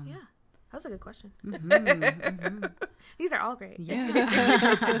awesome. Yeah, that was a good question. Mm-hmm. These are all great.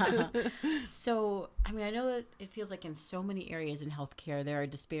 Yeah. So, I mean, I know that it feels like in so many areas in healthcare there are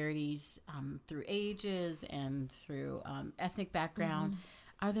disparities through ages and through ethnic background.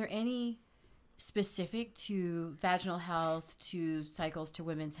 Are there any specific to vaginal health, to cycles, to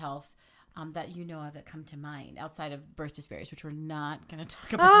women's health, that you know of that come to mind outside of birth disparities, which we're not going to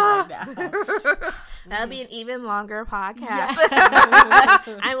talk about right now? That'll be an even longer podcast. Yeah.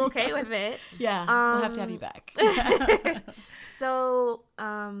 I'm okay with it. Yeah, we'll have to have you back. So,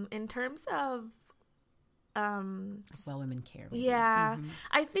 in terms of well, women care. Maybe. Yeah,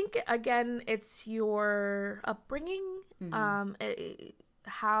 I think again, it's your upbringing.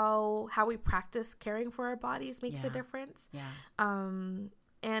 How we practice caring for our bodies makes a difference.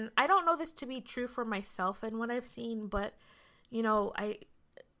 And I don't know this to be true for myself and what I've seen, but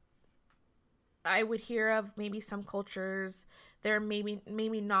I would hear of maybe some cultures, they're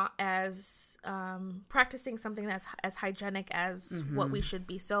maybe not as practicing something that's as hygienic as what we should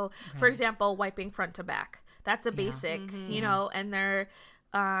be. So for example, wiping front to back, that's a basic, and there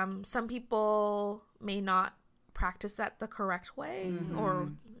some people may not practice that the correct way, or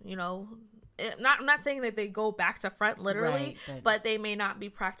I'm not saying that they go back to front literally, but they may not be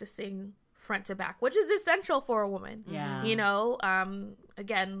practicing front to back, which is essential for a woman.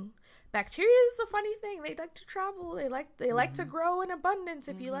 Again, bacteria is a funny thing. They like to travel, they like to grow in abundance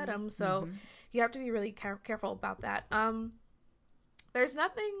if you let them, so you have to be really careful about that. There's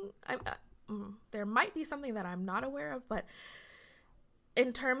nothing there might be something that I'm not aware of, but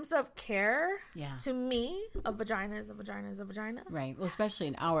in terms of care, to me, a vagina is a vagina is a vagina. Right. Well, especially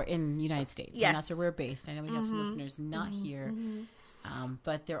in the United States. Yes. And that's where we're based. I know we have some listeners not here.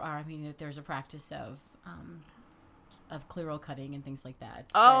 But there's a practice of clitoral cutting and things like that.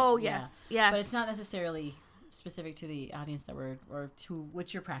 Oh, yes. But it's not necessarily specific to the audience that or to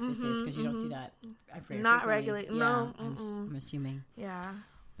what your practice is, because you don't see that. Not regularly. Yeah, No. I'm assuming. Yeah.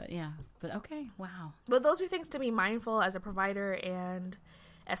 But okay. Wow. But those are things to be mindful as a provider and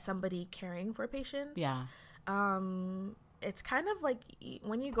as somebody caring for patients. Yeah. It's kind of like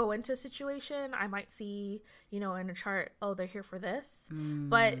when you go into a situation, I might see, in a chart, oh, they're here for this.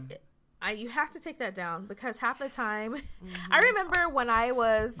 But you have to take that down, because half the time, I remember when I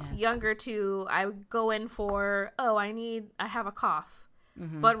was younger too, I would go in for, I have a cough.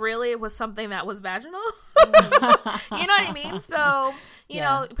 But really it was something that was vaginal. You know what I mean? So, you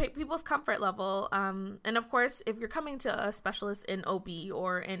know, people's comfort level. And of course, if you're coming to a specialist in OB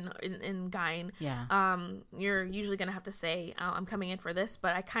or in gyne, you're usually going to have to say, I'm coming in for this.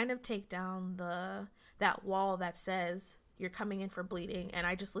 But I kind of take down that wall that says, you're coming in for bleeding, and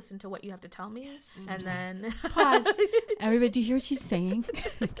I just listen to what you have to tell me. And then pause. Everybody, do you hear what she's saying?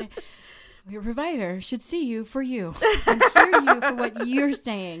 Okay. Your provider should see you for you and hear you for what you're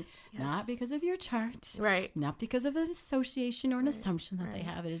saying, not because of your chart, right? Not because of an association or an assumption that they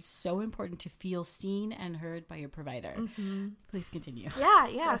have. It is so important to feel seen and heard by your provider. Please continue. So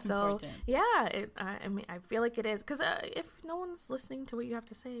I mean, I feel like it is, because if no one's listening to what you have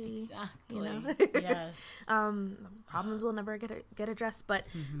to say, Yes, problems will never get addressed. But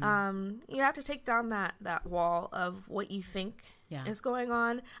you have to take down that wall of what you think is going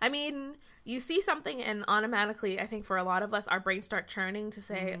on. I mean, you see something and automatically, I think for a lot of us, our brains start churning to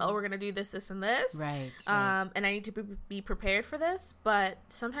say, oh, we're going to do this, this, and this. Right. And I need to be prepared for this. But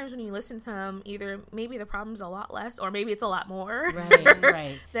sometimes when you listen to them, either maybe the problem's a lot less, or maybe it's a lot more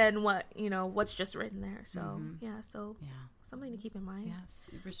than what's just written there. So, something to keep in mind. Yeah,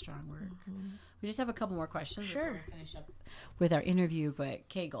 super strong work. We just have a couple more questions before we finish up with our interview, but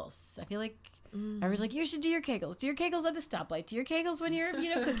Kegels. I feel like I was like, you should do your Kegels. Do your Kegels at the stoplight. Do your Kegels when you're,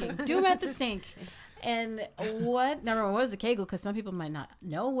 cooking. Do them at the sink. And number one, what is a Kegel? Because some people might not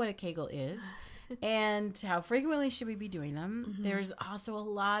know what a Kegel is. And how frequently should we be doing them? There's also a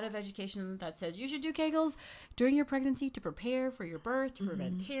lot of education that says you should do Kegels during your pregnancy to prepare for your birth, to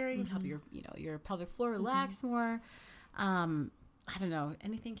prevent tearing, to help your pelvic floor relax more. I don't know,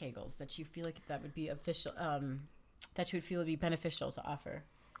 anything Kegels that you feel like that would be official, that you would feel would be beneficial to offer.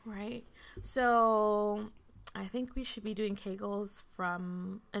 Right. So I think we should be doing Kegels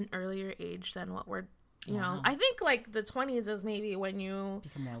from an earlier age than what we're, I think like the 20s is maybe when you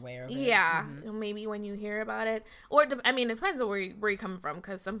become more aware of it. Yeah. Maybe when you hear about it, or it depends on where you're coming from.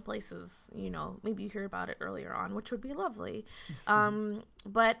 Cause some places, maybe you hear about it earlier on, which would be lovely.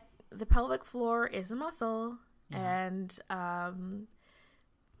 But the pelvic floor is a muscle. And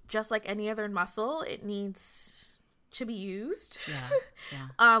just like any other muscle, it needs to be used.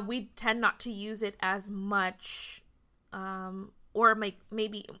 We tend not to use it as much, or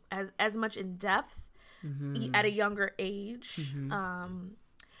maybe as much in depth at a younger age.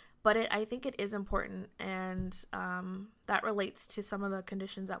 But I think it is important, and that relates to some of the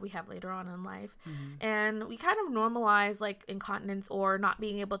conditions that we have later on in life. And we kind of normalize like incontinence, or not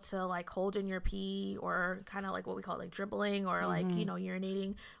being able to like hold in your pee, or kind of like what we call like dribbling, or like,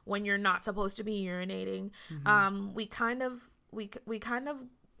 urinating when you're not supposed to be urinating. We kind of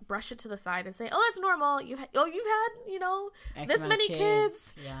brush it to the side and say, oh, that's normal. You've had, this many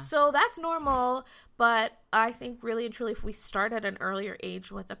kids. So that's normal. But I think really and truly, if we start at an earlier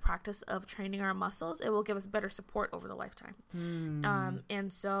age with the practice of training our muscles, it will give us better support over the lifetime.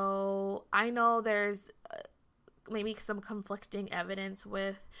 And so I know there's maybe some conflicting evidence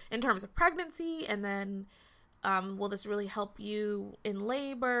in terms of pregnancy, and then will this really help you in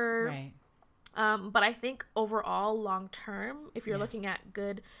labor? Right. But I think overall, long term, if you're looking at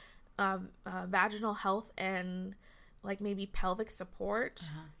good vaginal health and like maybe pelvic support,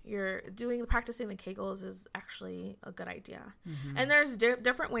 practicing the Kegels is actually a good idea. And there's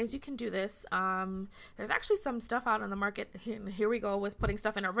different ways you can do this. There's actually some stuff out on the market. Here we go with putting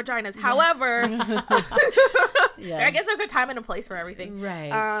stuff in our vaginas. However, I guess there's a time and a place for everything.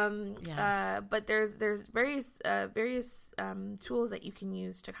 Right. But there's various tools that you can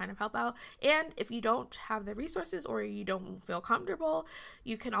use to kind of help out. And if you don't have the resources, or you don't feel comfortable,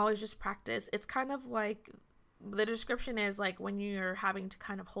 you can always just practice. It's kind of like, the description is like when you're having to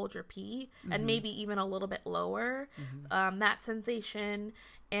kind of hold your pee, and maybe even a little bit lower, that sensation.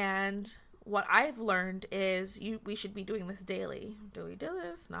 And what I've learned is we should be doing this daily. Do we do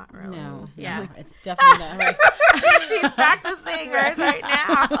this? Not really. No. It's definitely not right. She's practicing hers right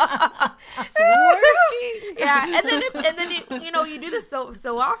now. It's working. And then you do this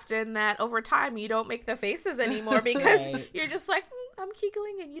so often that over time you don't make the faces anymore, because you're just like, I'm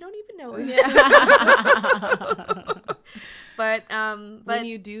giggling and you don't even know it. But when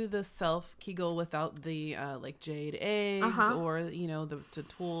you do the self Kegel without the like jade eggs or the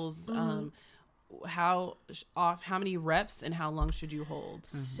tools, how many reps and how long should you hold?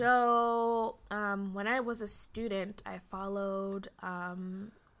 So when I was a student, I followed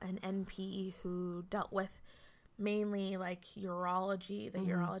an NP who dealt with mainly like urology, the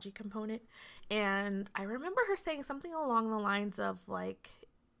urology component. And I remember her saying something along the lines of like,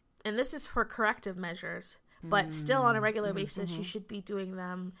 and this is for corrective measures, but still on a regular basis, you should be doing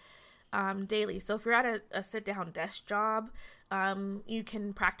them daily. So if you're at a sit down desk job, you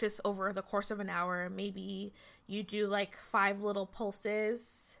can practice over the course of an hour. Maybe you do like 5 little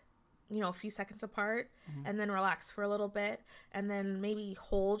pulses, a few seconds apart, and then relax for a little bit, and then maybe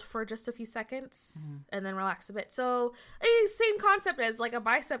hold for just a few seconds, and then relax a bit. So same concept as like a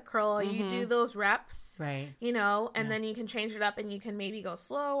bicep curl. You do those reps, right? And then you can change it up, and you can maybe go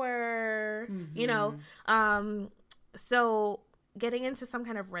slower, so getting into some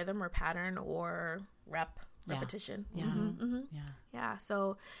kind of rhythm or pattern or repetition. Yeah.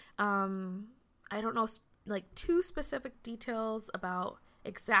 So I don't know like too specific details about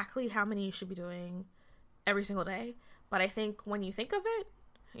exactly how many you should be doing every single day, but I think when you think of it,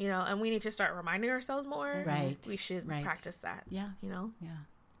 and we need to start reminding ourselves more, right? We should practice that. Yeah.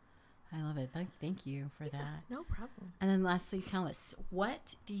 I love it. Thank you for that. No problem. And then lastly, tell us,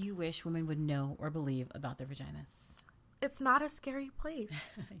 what do you wish women would know or believe about their vaginas? It's not a scary place.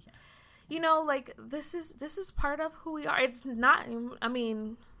 Like this is part of who we are. It's not, I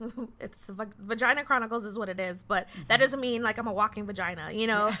mean, it's Vagina Chronicles is what it is, but that doesn't mean like I'm a walking vagina,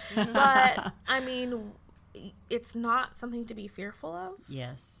 but I mean, it's not something to be fearful of.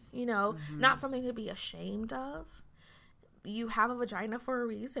 Yes. Not something to be ashamed of. You have a vagina for a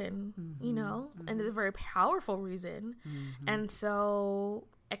reason, and it's a very powerful reason. And so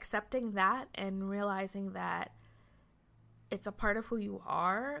accepting that and realizing that it's a part of who you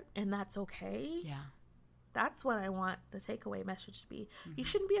are, and that's okay. Yeah. That's what I want the takeaway message to be. You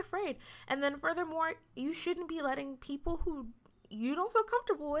shouldn't be afraid. And then furthermore, you shouldn't be letting people who you don't feel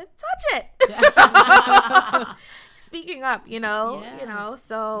comfortable with touch it. Speaking up,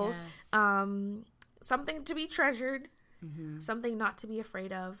 so something to be treasured, something not to be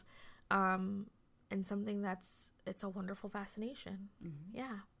afraid of, and something it's a wonderful fascination.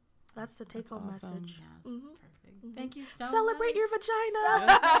 Yeah. That's the take-home message. Yes, perfect. Thank you so Celebrate much. your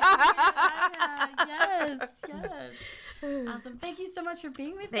vagina. Yes. Awesome. Thank you so much for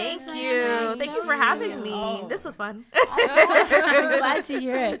being with us. Thank you for having me. Oh. This was fun. I'm glad to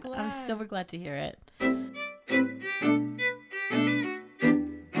hear it. I'm so glad to hear it.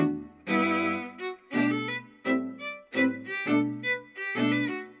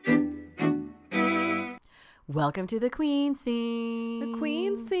 Welcome to the Queen Scene. The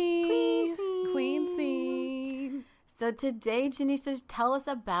Queen Scene. Queen Scene. So today, Janisha, tell us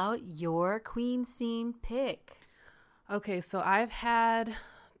about your Queen Scene pick. Okay, so I've had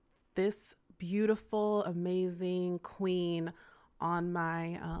this beautiful, amazing queen on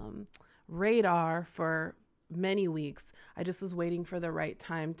my radar for many weeks. I just was waiting for the right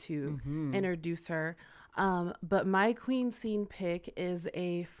time to introduce her. But my Queen Scene pick is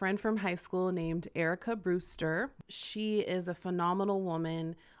a friend from high school named Erica Brewster. She is a phenomenal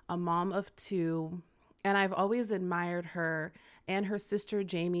woman, a mom of 2, and I've always admired her and her sister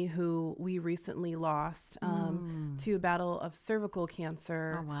Jamie, who we recently lost to a battle of cervical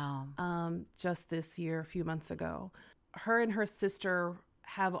cancer. Oh, wow. Just this year, a few months ago. Her and her sister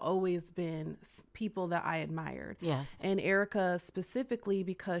have always been people that I admired. Yes. And Erica specifically,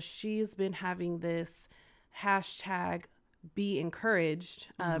 because she's been having this hashtag be encouraged.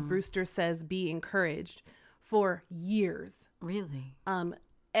 Brewster says be encouraged for years. Really?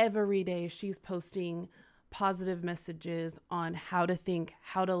 Every day she's posting positive messages on how to think,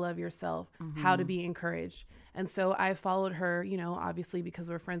 how to love yourself, how to be encouraged. And so I followed her, obviously because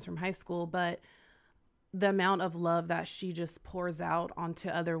we're friends from high school, but the amount of love that she just pours out onto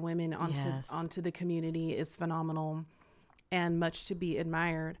other women, onto the community is phenomenal and much to be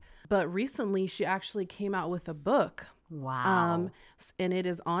admired. But recently she actually came out with a book. Wow. And it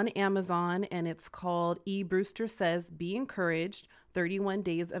is on Amazon, and it's called Brewster Says Be Encouraged, 31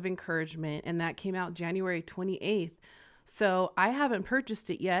 Days of Encouragement. And that came out January 28th. So I haven't purchased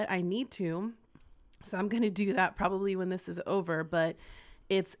it yet. I need to. So I'm going to do that probably when this is over, but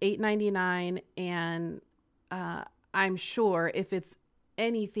it's $8.99. And I'm sure if it's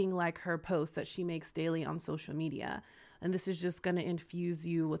anything like her posts that she makes daily on social media, and this is just going to infuse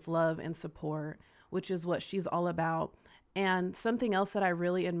you with love and support, which is what she's all about. And something else that I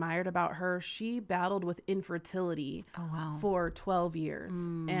really admired about her, she battled with infertility for 12 years.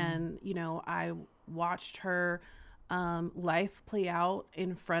 And, I watched her life play out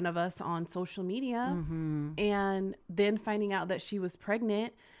in front of us on social media, Mm-hmm. and then finding out that she was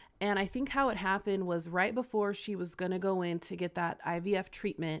pregnant. And I think how it happened was right before she was going to go in to get that IVF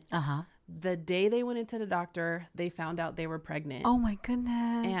treatment. Uh-huh. The day they went into the doctor, they found out they were pregnant. Oh my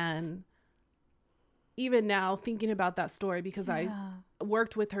goodness. And even now thinking about that story, because I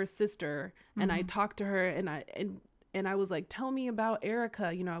worked with her sister and I talked to her and I was like, tell me about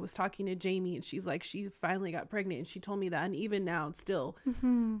Erica. You know, I was talking to Jamie and she's like, she finally got pregnant and she told me that. And even now it still,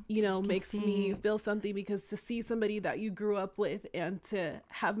 you know, makes me feel something, because to see somebody that you grew up with and to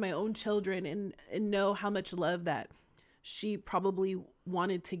have my own children and know how much love that she probably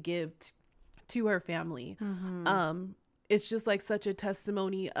wanted to give to her family. It's just like such a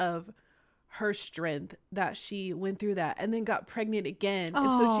testimony of her strength that she went through that and then got pregnant again.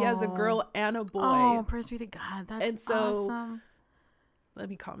 And so she has a girl and a boy. Oh, praise be to God. That's and so, awesome. Let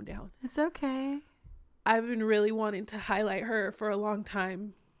me calm down. It's okay. I've been really wanting to highlight her for a long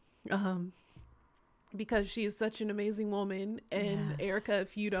time, because she is such an amazing woman. And Erica,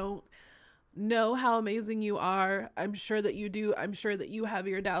 if you don't know how amazing you are, I'm sure that you do. I'm sure that you have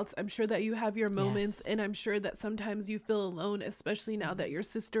your doubts. I'm sure that you have your moments. And I'm sure that sometimes you feel alone, especially now that your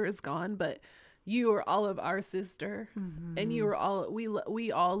sister is gone. But you are all of our sister, and you are all,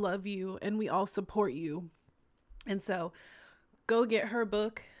 we all love you and we all support you. And so go get her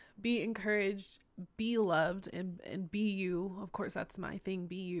book, be encouraged, be loved, and be you. Of course, that's my thing,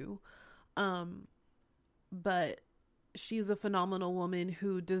 be you. But she's a phenomenal woman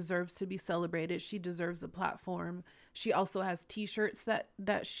who deserves to be celebrated. She deserves a platform. She also has t-shirts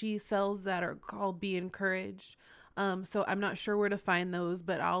that she sells that are called Be Encouraged. So I'm not sure where to find those,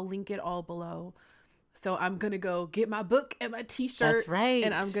 but I'll link it all below. So I'm going to go get my book and my t-shirt. That's right.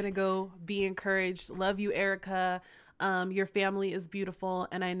 And I'm going to go be encouraged. Love you, Erica. Your family is beautiful.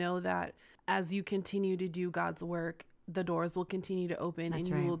 And I know that as you continue to do God's work, the doors will continue to open. That's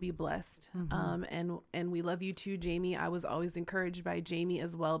and you will be blessed. And we love you too, Jamie. I was always encouraged by Jamie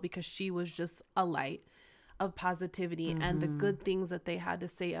as well, because she was just a light of positivity and the good things that they had to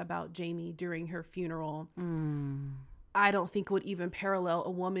say about Jamie during her funeral. I don't think would even parallel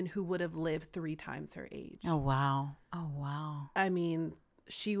a woman who would have lived 3 times her age. Oh, wow. Oh, wow. I mean,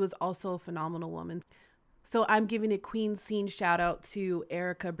 she was also a phenomenal woman. So I'm giving a Queen Scene shout out to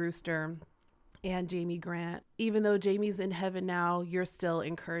Erica Brewster and Jamie Grant. Even though Jamie's in heaven now, you're still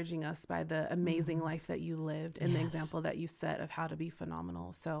encouraging us by the amazing life that you lived and the example that you set of how to be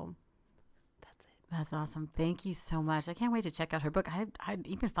phenomenal. So that's it. That's awesome. Thank you so much. I can't wait to check out her book. I'd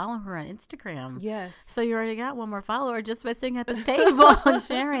even follow her on Instagram. Yes. So you already got one more follower just by sitting at this table and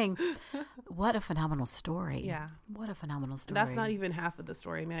sharing. What a phenomenal story. Yeah. What a phenomenal story. That's not even half of the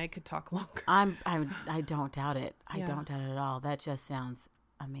story. I mean, I could talk longer. I don't doubt it. I don't doubt it at all. That just sounds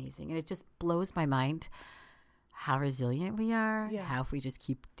amazing. And it just blows my mind how resilient we are. How if we just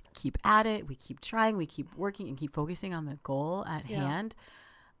keep at it, we keep trying, we keep working and keep focusing on the goal at hand.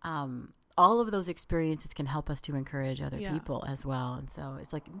 All of those experiences can help us to encourage other people as well. And so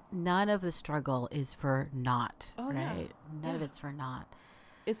it's like none of the struggle is for naught, right? None of it's for naught.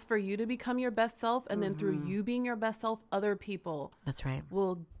 It's for you to become your best self. And then through you being your best self, other people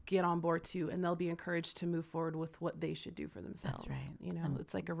will get on board too. And they'll be encouraged to move forward with what they should do for themselves. That's right. You know,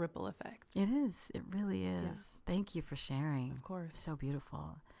 it's like a ripple effect. It is. It really is. Yeah. Thank you for sharing. Of course. So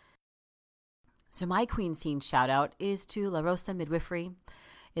beautiful. So my Queen Scene shout out is to La Rosa Midwifery.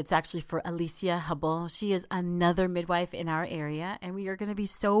 It's actually for Alicia Habon. She is another midwife in our area, and we are going to be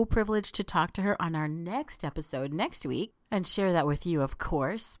so privileged to talk to her on our next episode next week and share that with you, of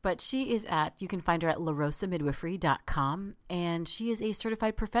course. But she is you can find her at larosamidwifery.com, and she is a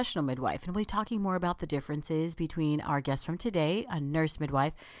certified professional midwife. And we'll be talking more about the differences between our guest from today, a nurse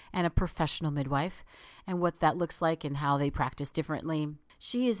midwife, and a professional midwife, and what that looks like and how they practice differently.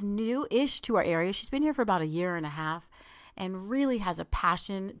 She is new-ish to our area. She's been here for about 1.5 years and really has a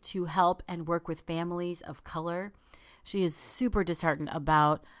passion to help and work with families of color. She is super disheartened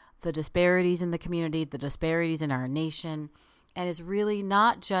about the disparities in the community, the disparities in our nation, and is really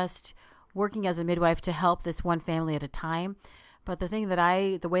not just working as a midwife to help this one family at a time, but the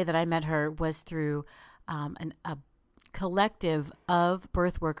way that I met her was through a collective of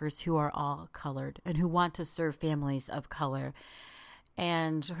birth workers who are all colored and who want to serve families of color.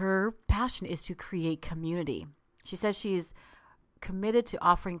 And her passion is to create community. She says she's committed to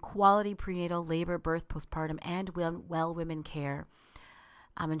offering quality prenatal, labor, birth, postpartum, and well women care.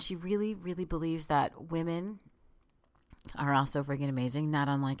 And she really, really believes that women are also freaking amazing, not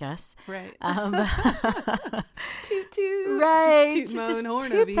unlike us. Right. Toot, toot. Right. Just toot my own horn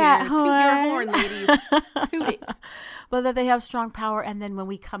toot over that here. horn. Toot your horn, ladies. Toot it. but that they have strong power. And then when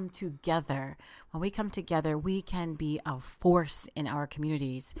we come together, we can be a force in our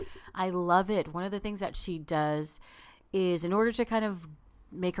communities. I love it. One of the things that she does is, in order to kind of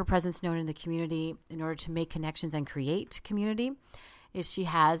make her presence known in the community, in order to make connections and create community, is she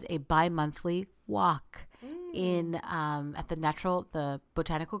has a bi-monthly walk in at the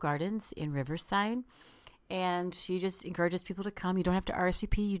Botanical Gardens in Riverside. And she just encourages people to come. You don't have to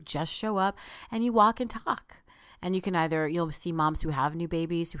RSVP. You just show up and you walk and talk. And you can you'll see moms who have new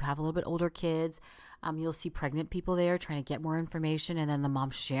babies, who have a little bit older kids. You'll see pregnant people there trying to get more information. And then the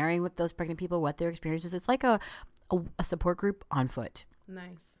mom sharing with those pregnant people what their experience is. It's like a support group on foot.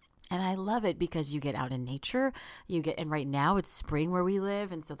 Nice. And I love it because you get out in nature. And right now it's spring where we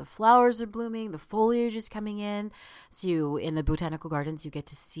live. And so the flowers are blooming, the foliage is coming in. So in the Botanical Gardens, you get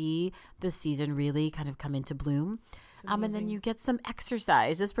to see the season really kind of come into bloom. And then you get some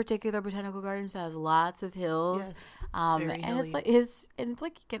exercise. This particular Botanical Gardens has lots of hills. Yes, and it's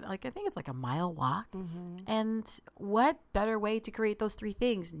like you get I think it's like a mile walk. And what better way to create those three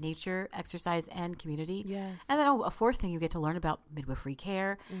things: nature, exercise, and community. Yes. And then a fourth thing, you get to learn about midwifery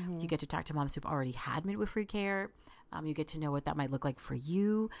care. You get to talk to moms who've already had midwifery care. You get to know what that might look like for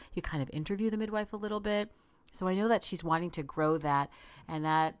you. You kind of interview the midwife a little bit. So I know that she's wanting to grow that, and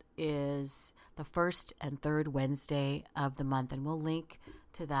that is the first and third Wednesday of the month, and we'll link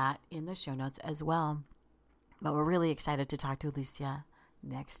to that in the show notes as well. But we're really excited to talk to Alicia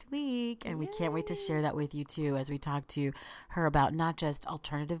next week, and we can't wait to share that with you too, as we talk to her about not just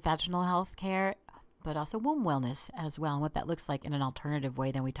alternative vaginal health care, but also womb wellness as well, and what that looks like in an alternative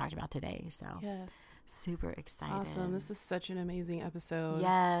way than we talked about today. So yes, super excited. Awesome. This was such an amazing episode.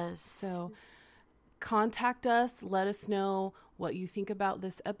 Yes. So contact us. Let us know what you think about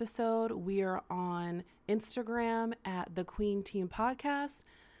this episode. We are on Instagram at The Queen Team Podcast.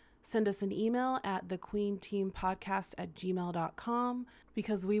 Send us an email at thequeenteampodcast@gmail.com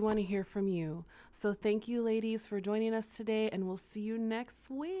because we want to hear from you. So thank you, ladies, for joining us today, and we'll see you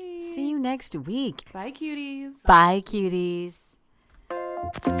next week. See you next week. Bye, cuties. Bye, cuties.